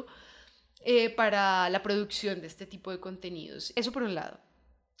energético, para la producción de este tipo de contenidos. Eso por un lado.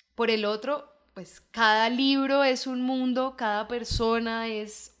 Por el otro, pues cada libro es un mundo, cada persona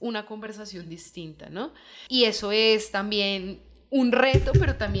es una conversación distinta, ¿no? Y eso es también un reto,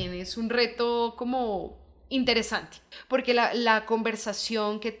 pero también es un reto como interesante, porque la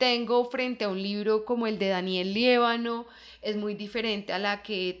conversación que tengo frente a un libro como el de Daniel Liévano es muy diferente a la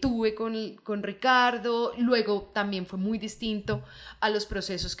que tuve con Ricardo, luego también fue muy distinto a los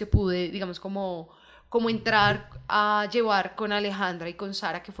procesos que pude, digamos, como entrar a llevar con Alejandra y con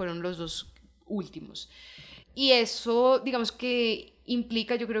Sara, que fueron los dos últimos. Y eso, digamos que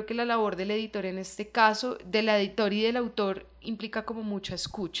implica, yo creo que la labor del editor en este caso, de la editor y del autor, implica como mucha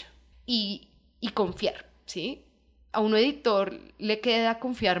escucha y confiar, ¿sí? A un editor le queda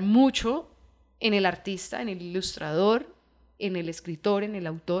confiar mucho en el artista, en el ilustrador, en el escritor, en el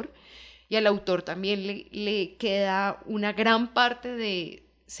autor, y al autor también le queda una gran parte de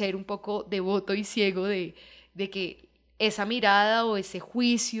ser un poco devoto y ciego de que esa mirada o ese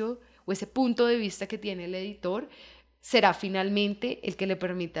juicio o ese punto de vista que tiene el editor será finalmente el que le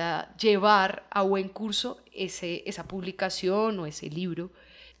permita llevar a buen curso esa publicación o ese libro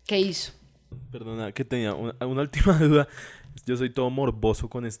que hizo. Perdona, que tenía una última duda. Yo soy todo morboso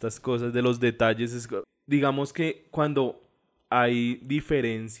con estas cosas de los detalles. Digamos que cuando hay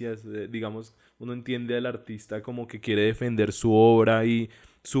diferencias, digamos, uno entiende al artista como que quiere defender su obra y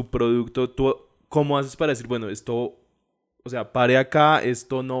su producto. ¿Tú cómo haces para decir, bueno, esto, o sea, pare acá,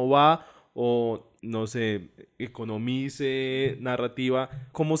 esto no va, o no sé, economice, narrativa?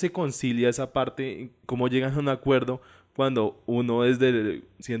 ¿Cómo se concilia esa parte? ¿Cómo llegan a un acuerdo cuando uno desde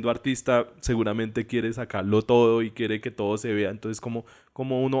siendo artista seguramente quiere sacarlo todo y quiere que todo se vea? Entonces, ¿cómo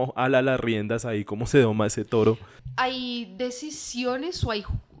uno ala las riendas ahí? ¿Cómo se doma ese toro? Hay decisiones o hay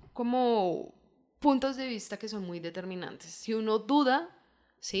como puntos de vista que son muy determinantes. Si uno duda,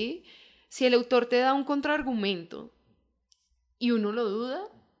 ¿sí? Si el autor te da un contraargumento y uno lo duda,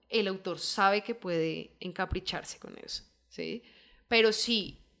 el autor sabe que puede encapricharse con eso, ¿sí? Pero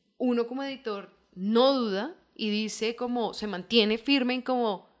si uno como editor no duda y dice como, se mantiene firme en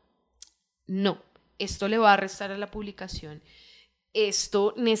como, no, esto le va a restar a la publicación,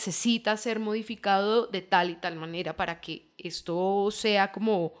 esto necesita ser modificado de tal y tal manera para que esto sea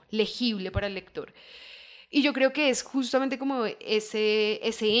como legible para el lector. Y yo creo que es justamente como ese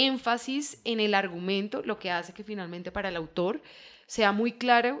énfasis en el argumento lo que hace que finalmente para el autor sea muy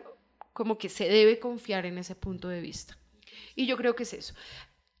claro como que se debe confiar en ese punto de vista. Y yo creo que es eso.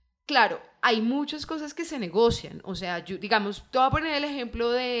 Claro, hay muchas cosas que se negocian, o sea, digamos, te voy a poner el ejemplo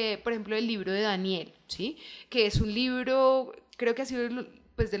por ejemplo, del libro de Daniel, ¿sí? Que es un libro, creo que ha sido,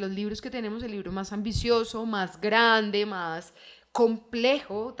 pues, de los libros que tenemos, el libro más ambicioso, más grande, más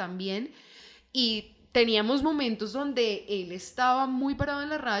complejo también, y teníamos momentos donde él estaba muy parado en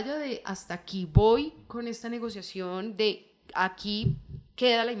la raya de hasta aquí voy con esta negociación, de aquí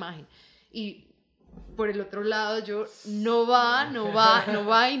queda la imagen, y por el otro lado yo no va.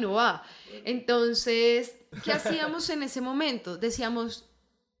 Entonces, ¿qué hacíamos en ese momento? Decíamos,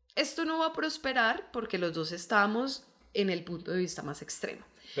 esto no va a prosperar porque los dos estábamos en el punto de vista más extremo.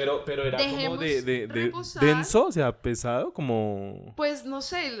 Pero era Dejemos como de reposar. denso, o sea, pesado, como... Pues no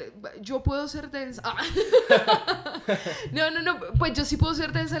sé, yo puedo ser densa. No, pues yo sí puedo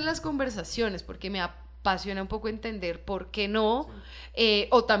ser densa en las conversaciones porque me apasiona un poco entender por qué no, sí.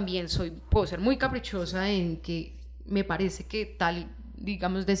 O también puedo ser muy caprichosa en que me parece que tal,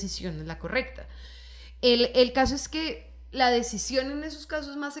 digamos, decisión es la correcta. El caso es que la decisión en esos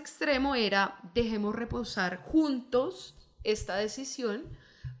casos más extremos era dejemos reposar juntos esta decisión,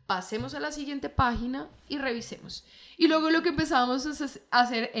 pasemos a la siguiente página y revisemos. Y luego lo que empezábamos a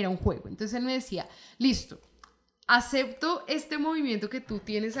hacer era un juego. Entonces él me decía, listo, acepto este movimiento que tú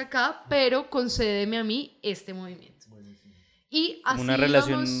tienes acá, pero concédeme a mí este movimiento. Buenísimo. Y así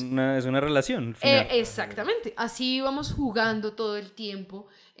es una relación. Exactamente. Así íbamos jugando todo el tiempo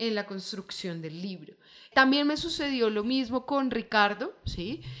en la construcción del libro. También me sucedió lo mismo con Ricardo,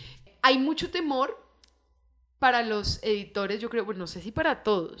 ¿sí? Hay mucho temor para los editores, yo creo, bueno, no sé si para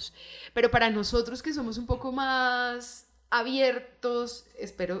todos, pero para nosotros que somos un poco más abiertos,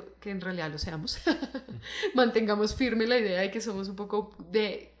 espero que en realidad lo seamos, mantengamos firme la idea de que somos un poco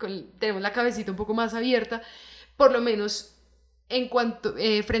tenemos la cabecita un poco más abierta, por lo menos en cuanto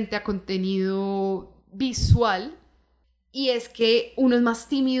frente a contenido visual, y es que uno es más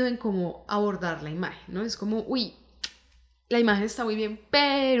tímido en cómo abordar la imagen, ¿no? Es como, uy, la imagen está muy bien,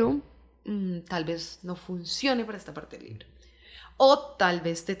 pero tal vez no funcione para esta parte del libro. O tal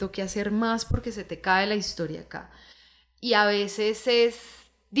vez te toque hacer más porque se te cae la historia acá. Y a veces es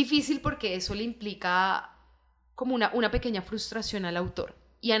difícil porque eso le implica como una pequeña frustración al autor.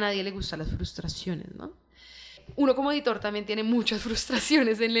 Y a nadie le gustan las frustraciones, ¿no? Uno como editor también tiene muchas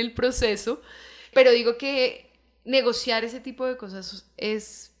frustraciones en el proceso, pero digo que negociar ese tipo de cosas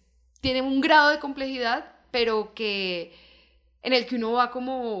tiene un grado de complejidad, pero que en el que uno va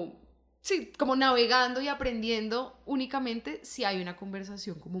como navegando y aprendiendo únicamente si hay una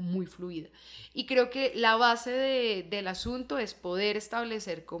conversación como muy fluida. Y creo que la base del asunto es poder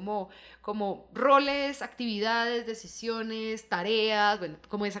establecer como roles, actividades, decisiones, tareas, bueno,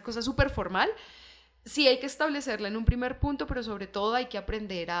 como esa cosa súper formal. Sí hay que establecerla en un primer punto, pero sobre todo hay que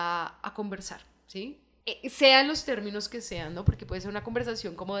aprender a conversar, ¿sí? Sean los términos que sean, ¿no? Porque puede ser una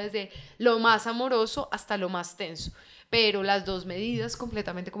conversación como desde lo más amoroso hasta lo más tenso, pero las dos medidas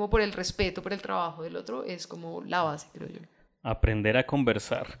completamente como por el respeto, por el trabajo del otro, es como la base, creo yo. Aprender a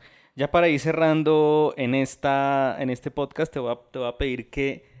conversar. Ya para ir cerrando en este podcast, te voy a pedir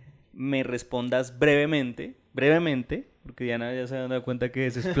que me respondas brevemente, porque Diana ya se ha dado cuenta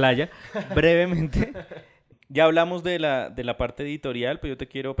que se explaya, brevemente. Ya hablamos de la parte editorial, pero yo te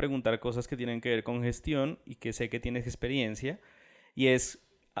quiero preguntar cosas que tienen que ver con gestión y que sé que tienes experiencia. Y es,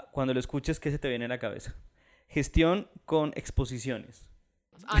 cuando lo escuches, ¿qué se te viene a la cabeza? Gestión con exposiciones.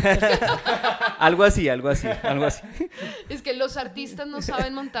 Algo así. Es que los artistas no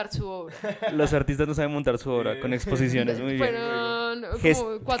saben montar su obra. Los artistas no saben montar su obra con exposiciones, muy bien. Fueron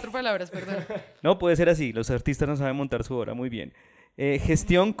como 4 palabras, perdón. No, puede ser así, los artistas no saben montar su obra, muy bien.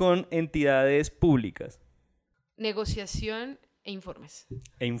 Gestión con entidades públicas. Negociación e informes.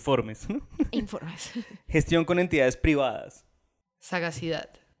 E informes. Informes. Gestión con entidades privadas. Sagacidad.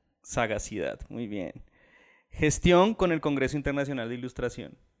 Sagacidad, muy bien. Gestión con el Congreso Internacional de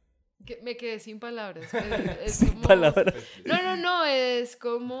Ilustración. Me quedé sin palabras. Es Sin como... palabras. No, es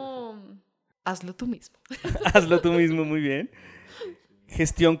como... Hazlo tú mismo. Hazlo tú mismo, muy bien.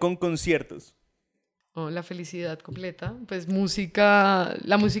 Gestión con conciertos. Oh, la felicidad completa. Pues música,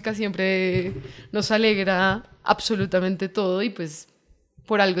 la música siempre nos alegra absolutamente todo y pues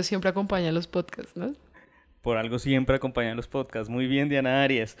por algo siempre acompaña los podcasts, ¿no? Por algo siempre acompañan los podcasts. Muy bien, Diana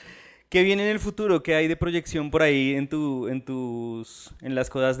Arias. ¿Qué viene en el futuro? ¿Qué hay de proyección por ahí en las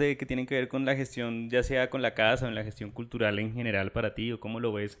cosas que tienen que ver con la gestión, ya sea con la casa o en la gestión cultural en general para ti? ¿O cómo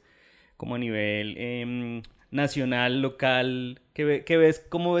lo ves como a nivel nacional, local?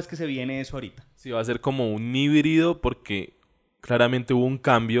 ¿Cómo ves que se viene eso ahorita? Sí, va a ser como un híbrido porque claramente hubo un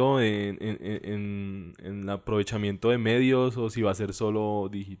cambio en el aprovechamiento de medios, o si va a ser solo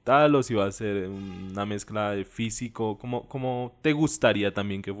digital, o si va a ser una mezcla de físico. ¿Cómo te gustaría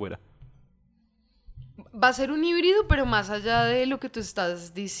también que fuera? Va a ser un híbrido, pero más allá de lo que tú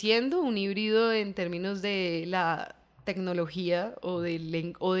estás diciendo, un híbrido en términos de la tecnología o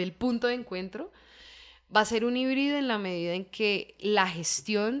del punto de encuentro, va a ser un híbrido en la medida en que la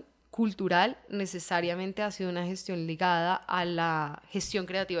gestión cultural necesariamente ha sido una gestión ligada a la gestión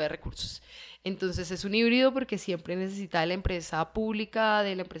creativa de recursos. Entonces es un híbrido porque siempre necesita de la empresa pública,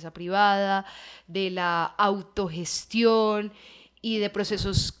 de la empresa privada, de la autogestión y de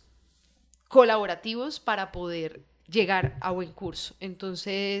procesos colaborativos para poder llegar a buen curso.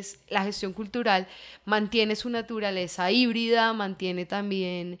 Entonces la gestión cultural mantiene su naturaleza híbrida, mantiene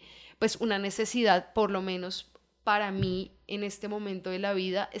también pues una necesidad, por lo menos para mí en este momento de la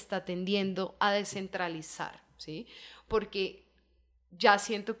vida, está tendiendo a descentralizar, ¿sí? Porque ya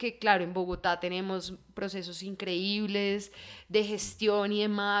siento que, claro, en Bogotá tenemos procesos increíbles de gestión y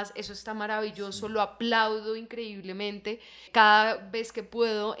demás, eso está maravilloso, lo aplaudo increíblemente. Cada vez que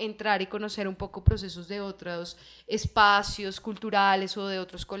puedo entrar y conocer un poco procesos de otros espacios culturales o de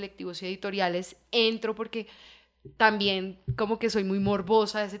otros colectivos y editoriales, entro porque también como que soy muy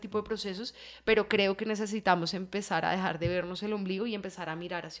morbosa de ese tipo de procesos, pero creo que necesitamos empezar a dejar de vernos el ombligo y empezar a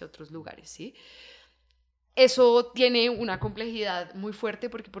mirar hacia otros lugares, ¿sí? Eso tiene una complejidad muy fuerte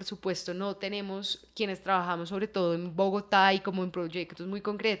porque por supuesto no tenemos, quienes trabajamos sobre todo en Bogotá y como en proyectos muy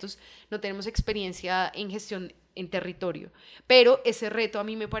concretos, no tenemos experiencia en gestión en territorio, pero ese reto a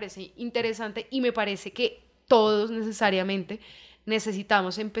mí me parece interesante y me parece que todos necesariamente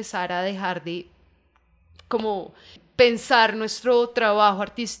necesitamos empezar a dejar de como pensar nuestro trabajo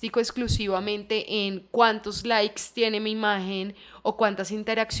artístico exclusivamente en cuántos likes tiene mi imagen o cuántas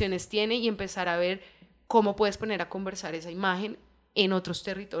interacciones tiene y empezar a ver cómo puedes poner a conversar esa imagen en otros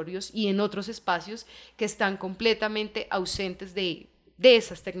territorios y en otros espacios que están completamente ausentes de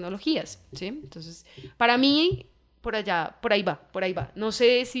esas tecnologías, ¿sí? Entonces, para mí, por ahí va. No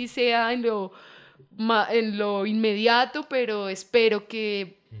sé si sea en lo inmediato, pero espero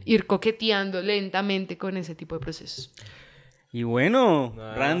que ir coqueteando lentamente con ese tipo de procesos. Y bueno,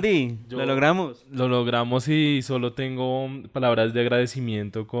 Nada, Randy, lo logramos. Lo logramos y solo tengo palabras de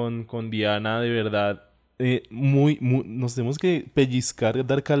agradecimiento con Diana, de verdad. Nos tenemos que pellizcar,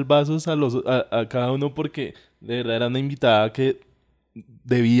 dar calvazos a cada uno porque de verdad era una invitada que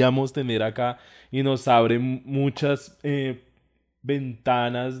debíamos tener acá y nos abre muchas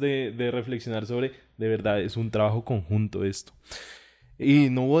ventanas de reflexionar sobre, de verdad, es un trabajo conjunto esto.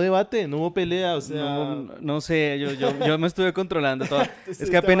 Y no hubo debate, no hubo pelea, o sea... No sé, yo me estuve controlando todo. Es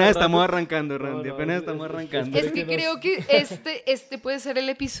que apenas estamos arrancando, Randy, apenas estamos arrancando. Es que creo que este puede ser el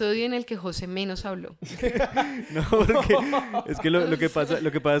episodio en el que José menos habló. No, porque es que lo que pasa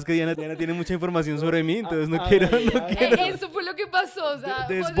es que Diana tiene mucha información sobre mí, entonces no quiero... Eso fue lo que pasó, o sea,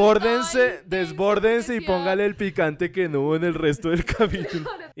 Desbórdense y póngale el picante que no hubo en el resto del capítulo.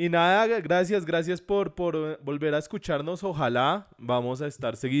 Y nada, gracias por volver a escucharnos, ojalá vamos a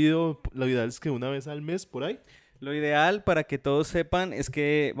estar seguido, lo ideal es que una vez al mes por ahí. Lo ideal, para que todos sepan, es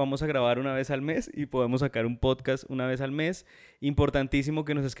que vamos a grabar una vez al mes y podemos sacar un podcast una vez al mes. Importantísimo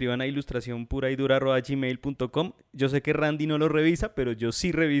que nos escriban a ilustracionpuraydura@gmail.com. Yo sé que Randy no lo revisa, pero yo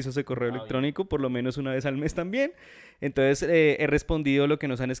sí reviso ese correo electrónico por lo menos una vez al mes también. Entonces he respondido lo que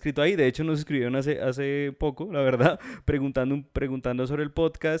nos han escrito ahí. De hecho nos escribieron hace poco, la verdad, preguntando sobre el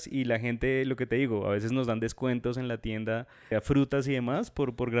podcast, y la gente, lo que te digo, a veces nos dan descuentos en la tienda de frutas y demás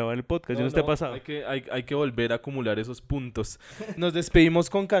por grabar el podcast. ¿No te ha pasado? Hay que volver a acumular esos puntos. Nos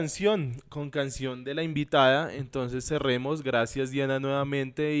despedimos con canción de la invitada, entonces cerremos. Gracias, Diana,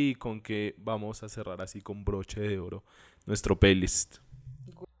 nuevamente, y con que vamos a cerrar así con broche de oro nuestro playlist.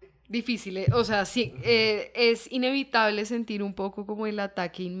 Difícil, o sea, sí, es inevitable sentir un poco como el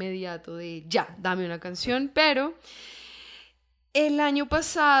ataque inmediato de ya, dame una canción, pero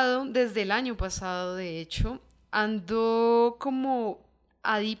desde el año pasado, de hecho, ando como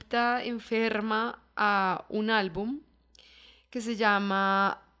adicta, enferma a un álbum que se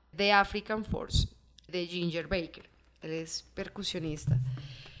llama The African Force, de Ginger Baker. Él es percusionista.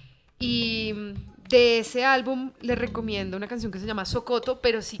 Y de ese álbum les recomiendo una canción que se llama Sokoto,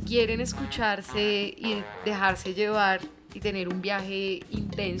 pero si quieren escucharse y dejarse llevar y tener un viaje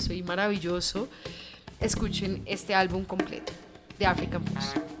intenso y maravilloso, escuchen este álbum completo, The African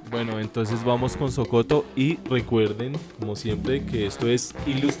Force. Bueno, entonces vamos con Sokoto y recuerden, como siempre, que esto es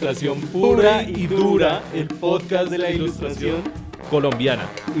Ilustración Pura y Dura, el podcast de la ilustración colombiana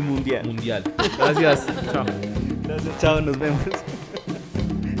y mundial. Gracias. Chao. Gracias, chao, nos vemos.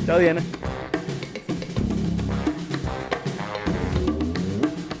 Chao, Diana.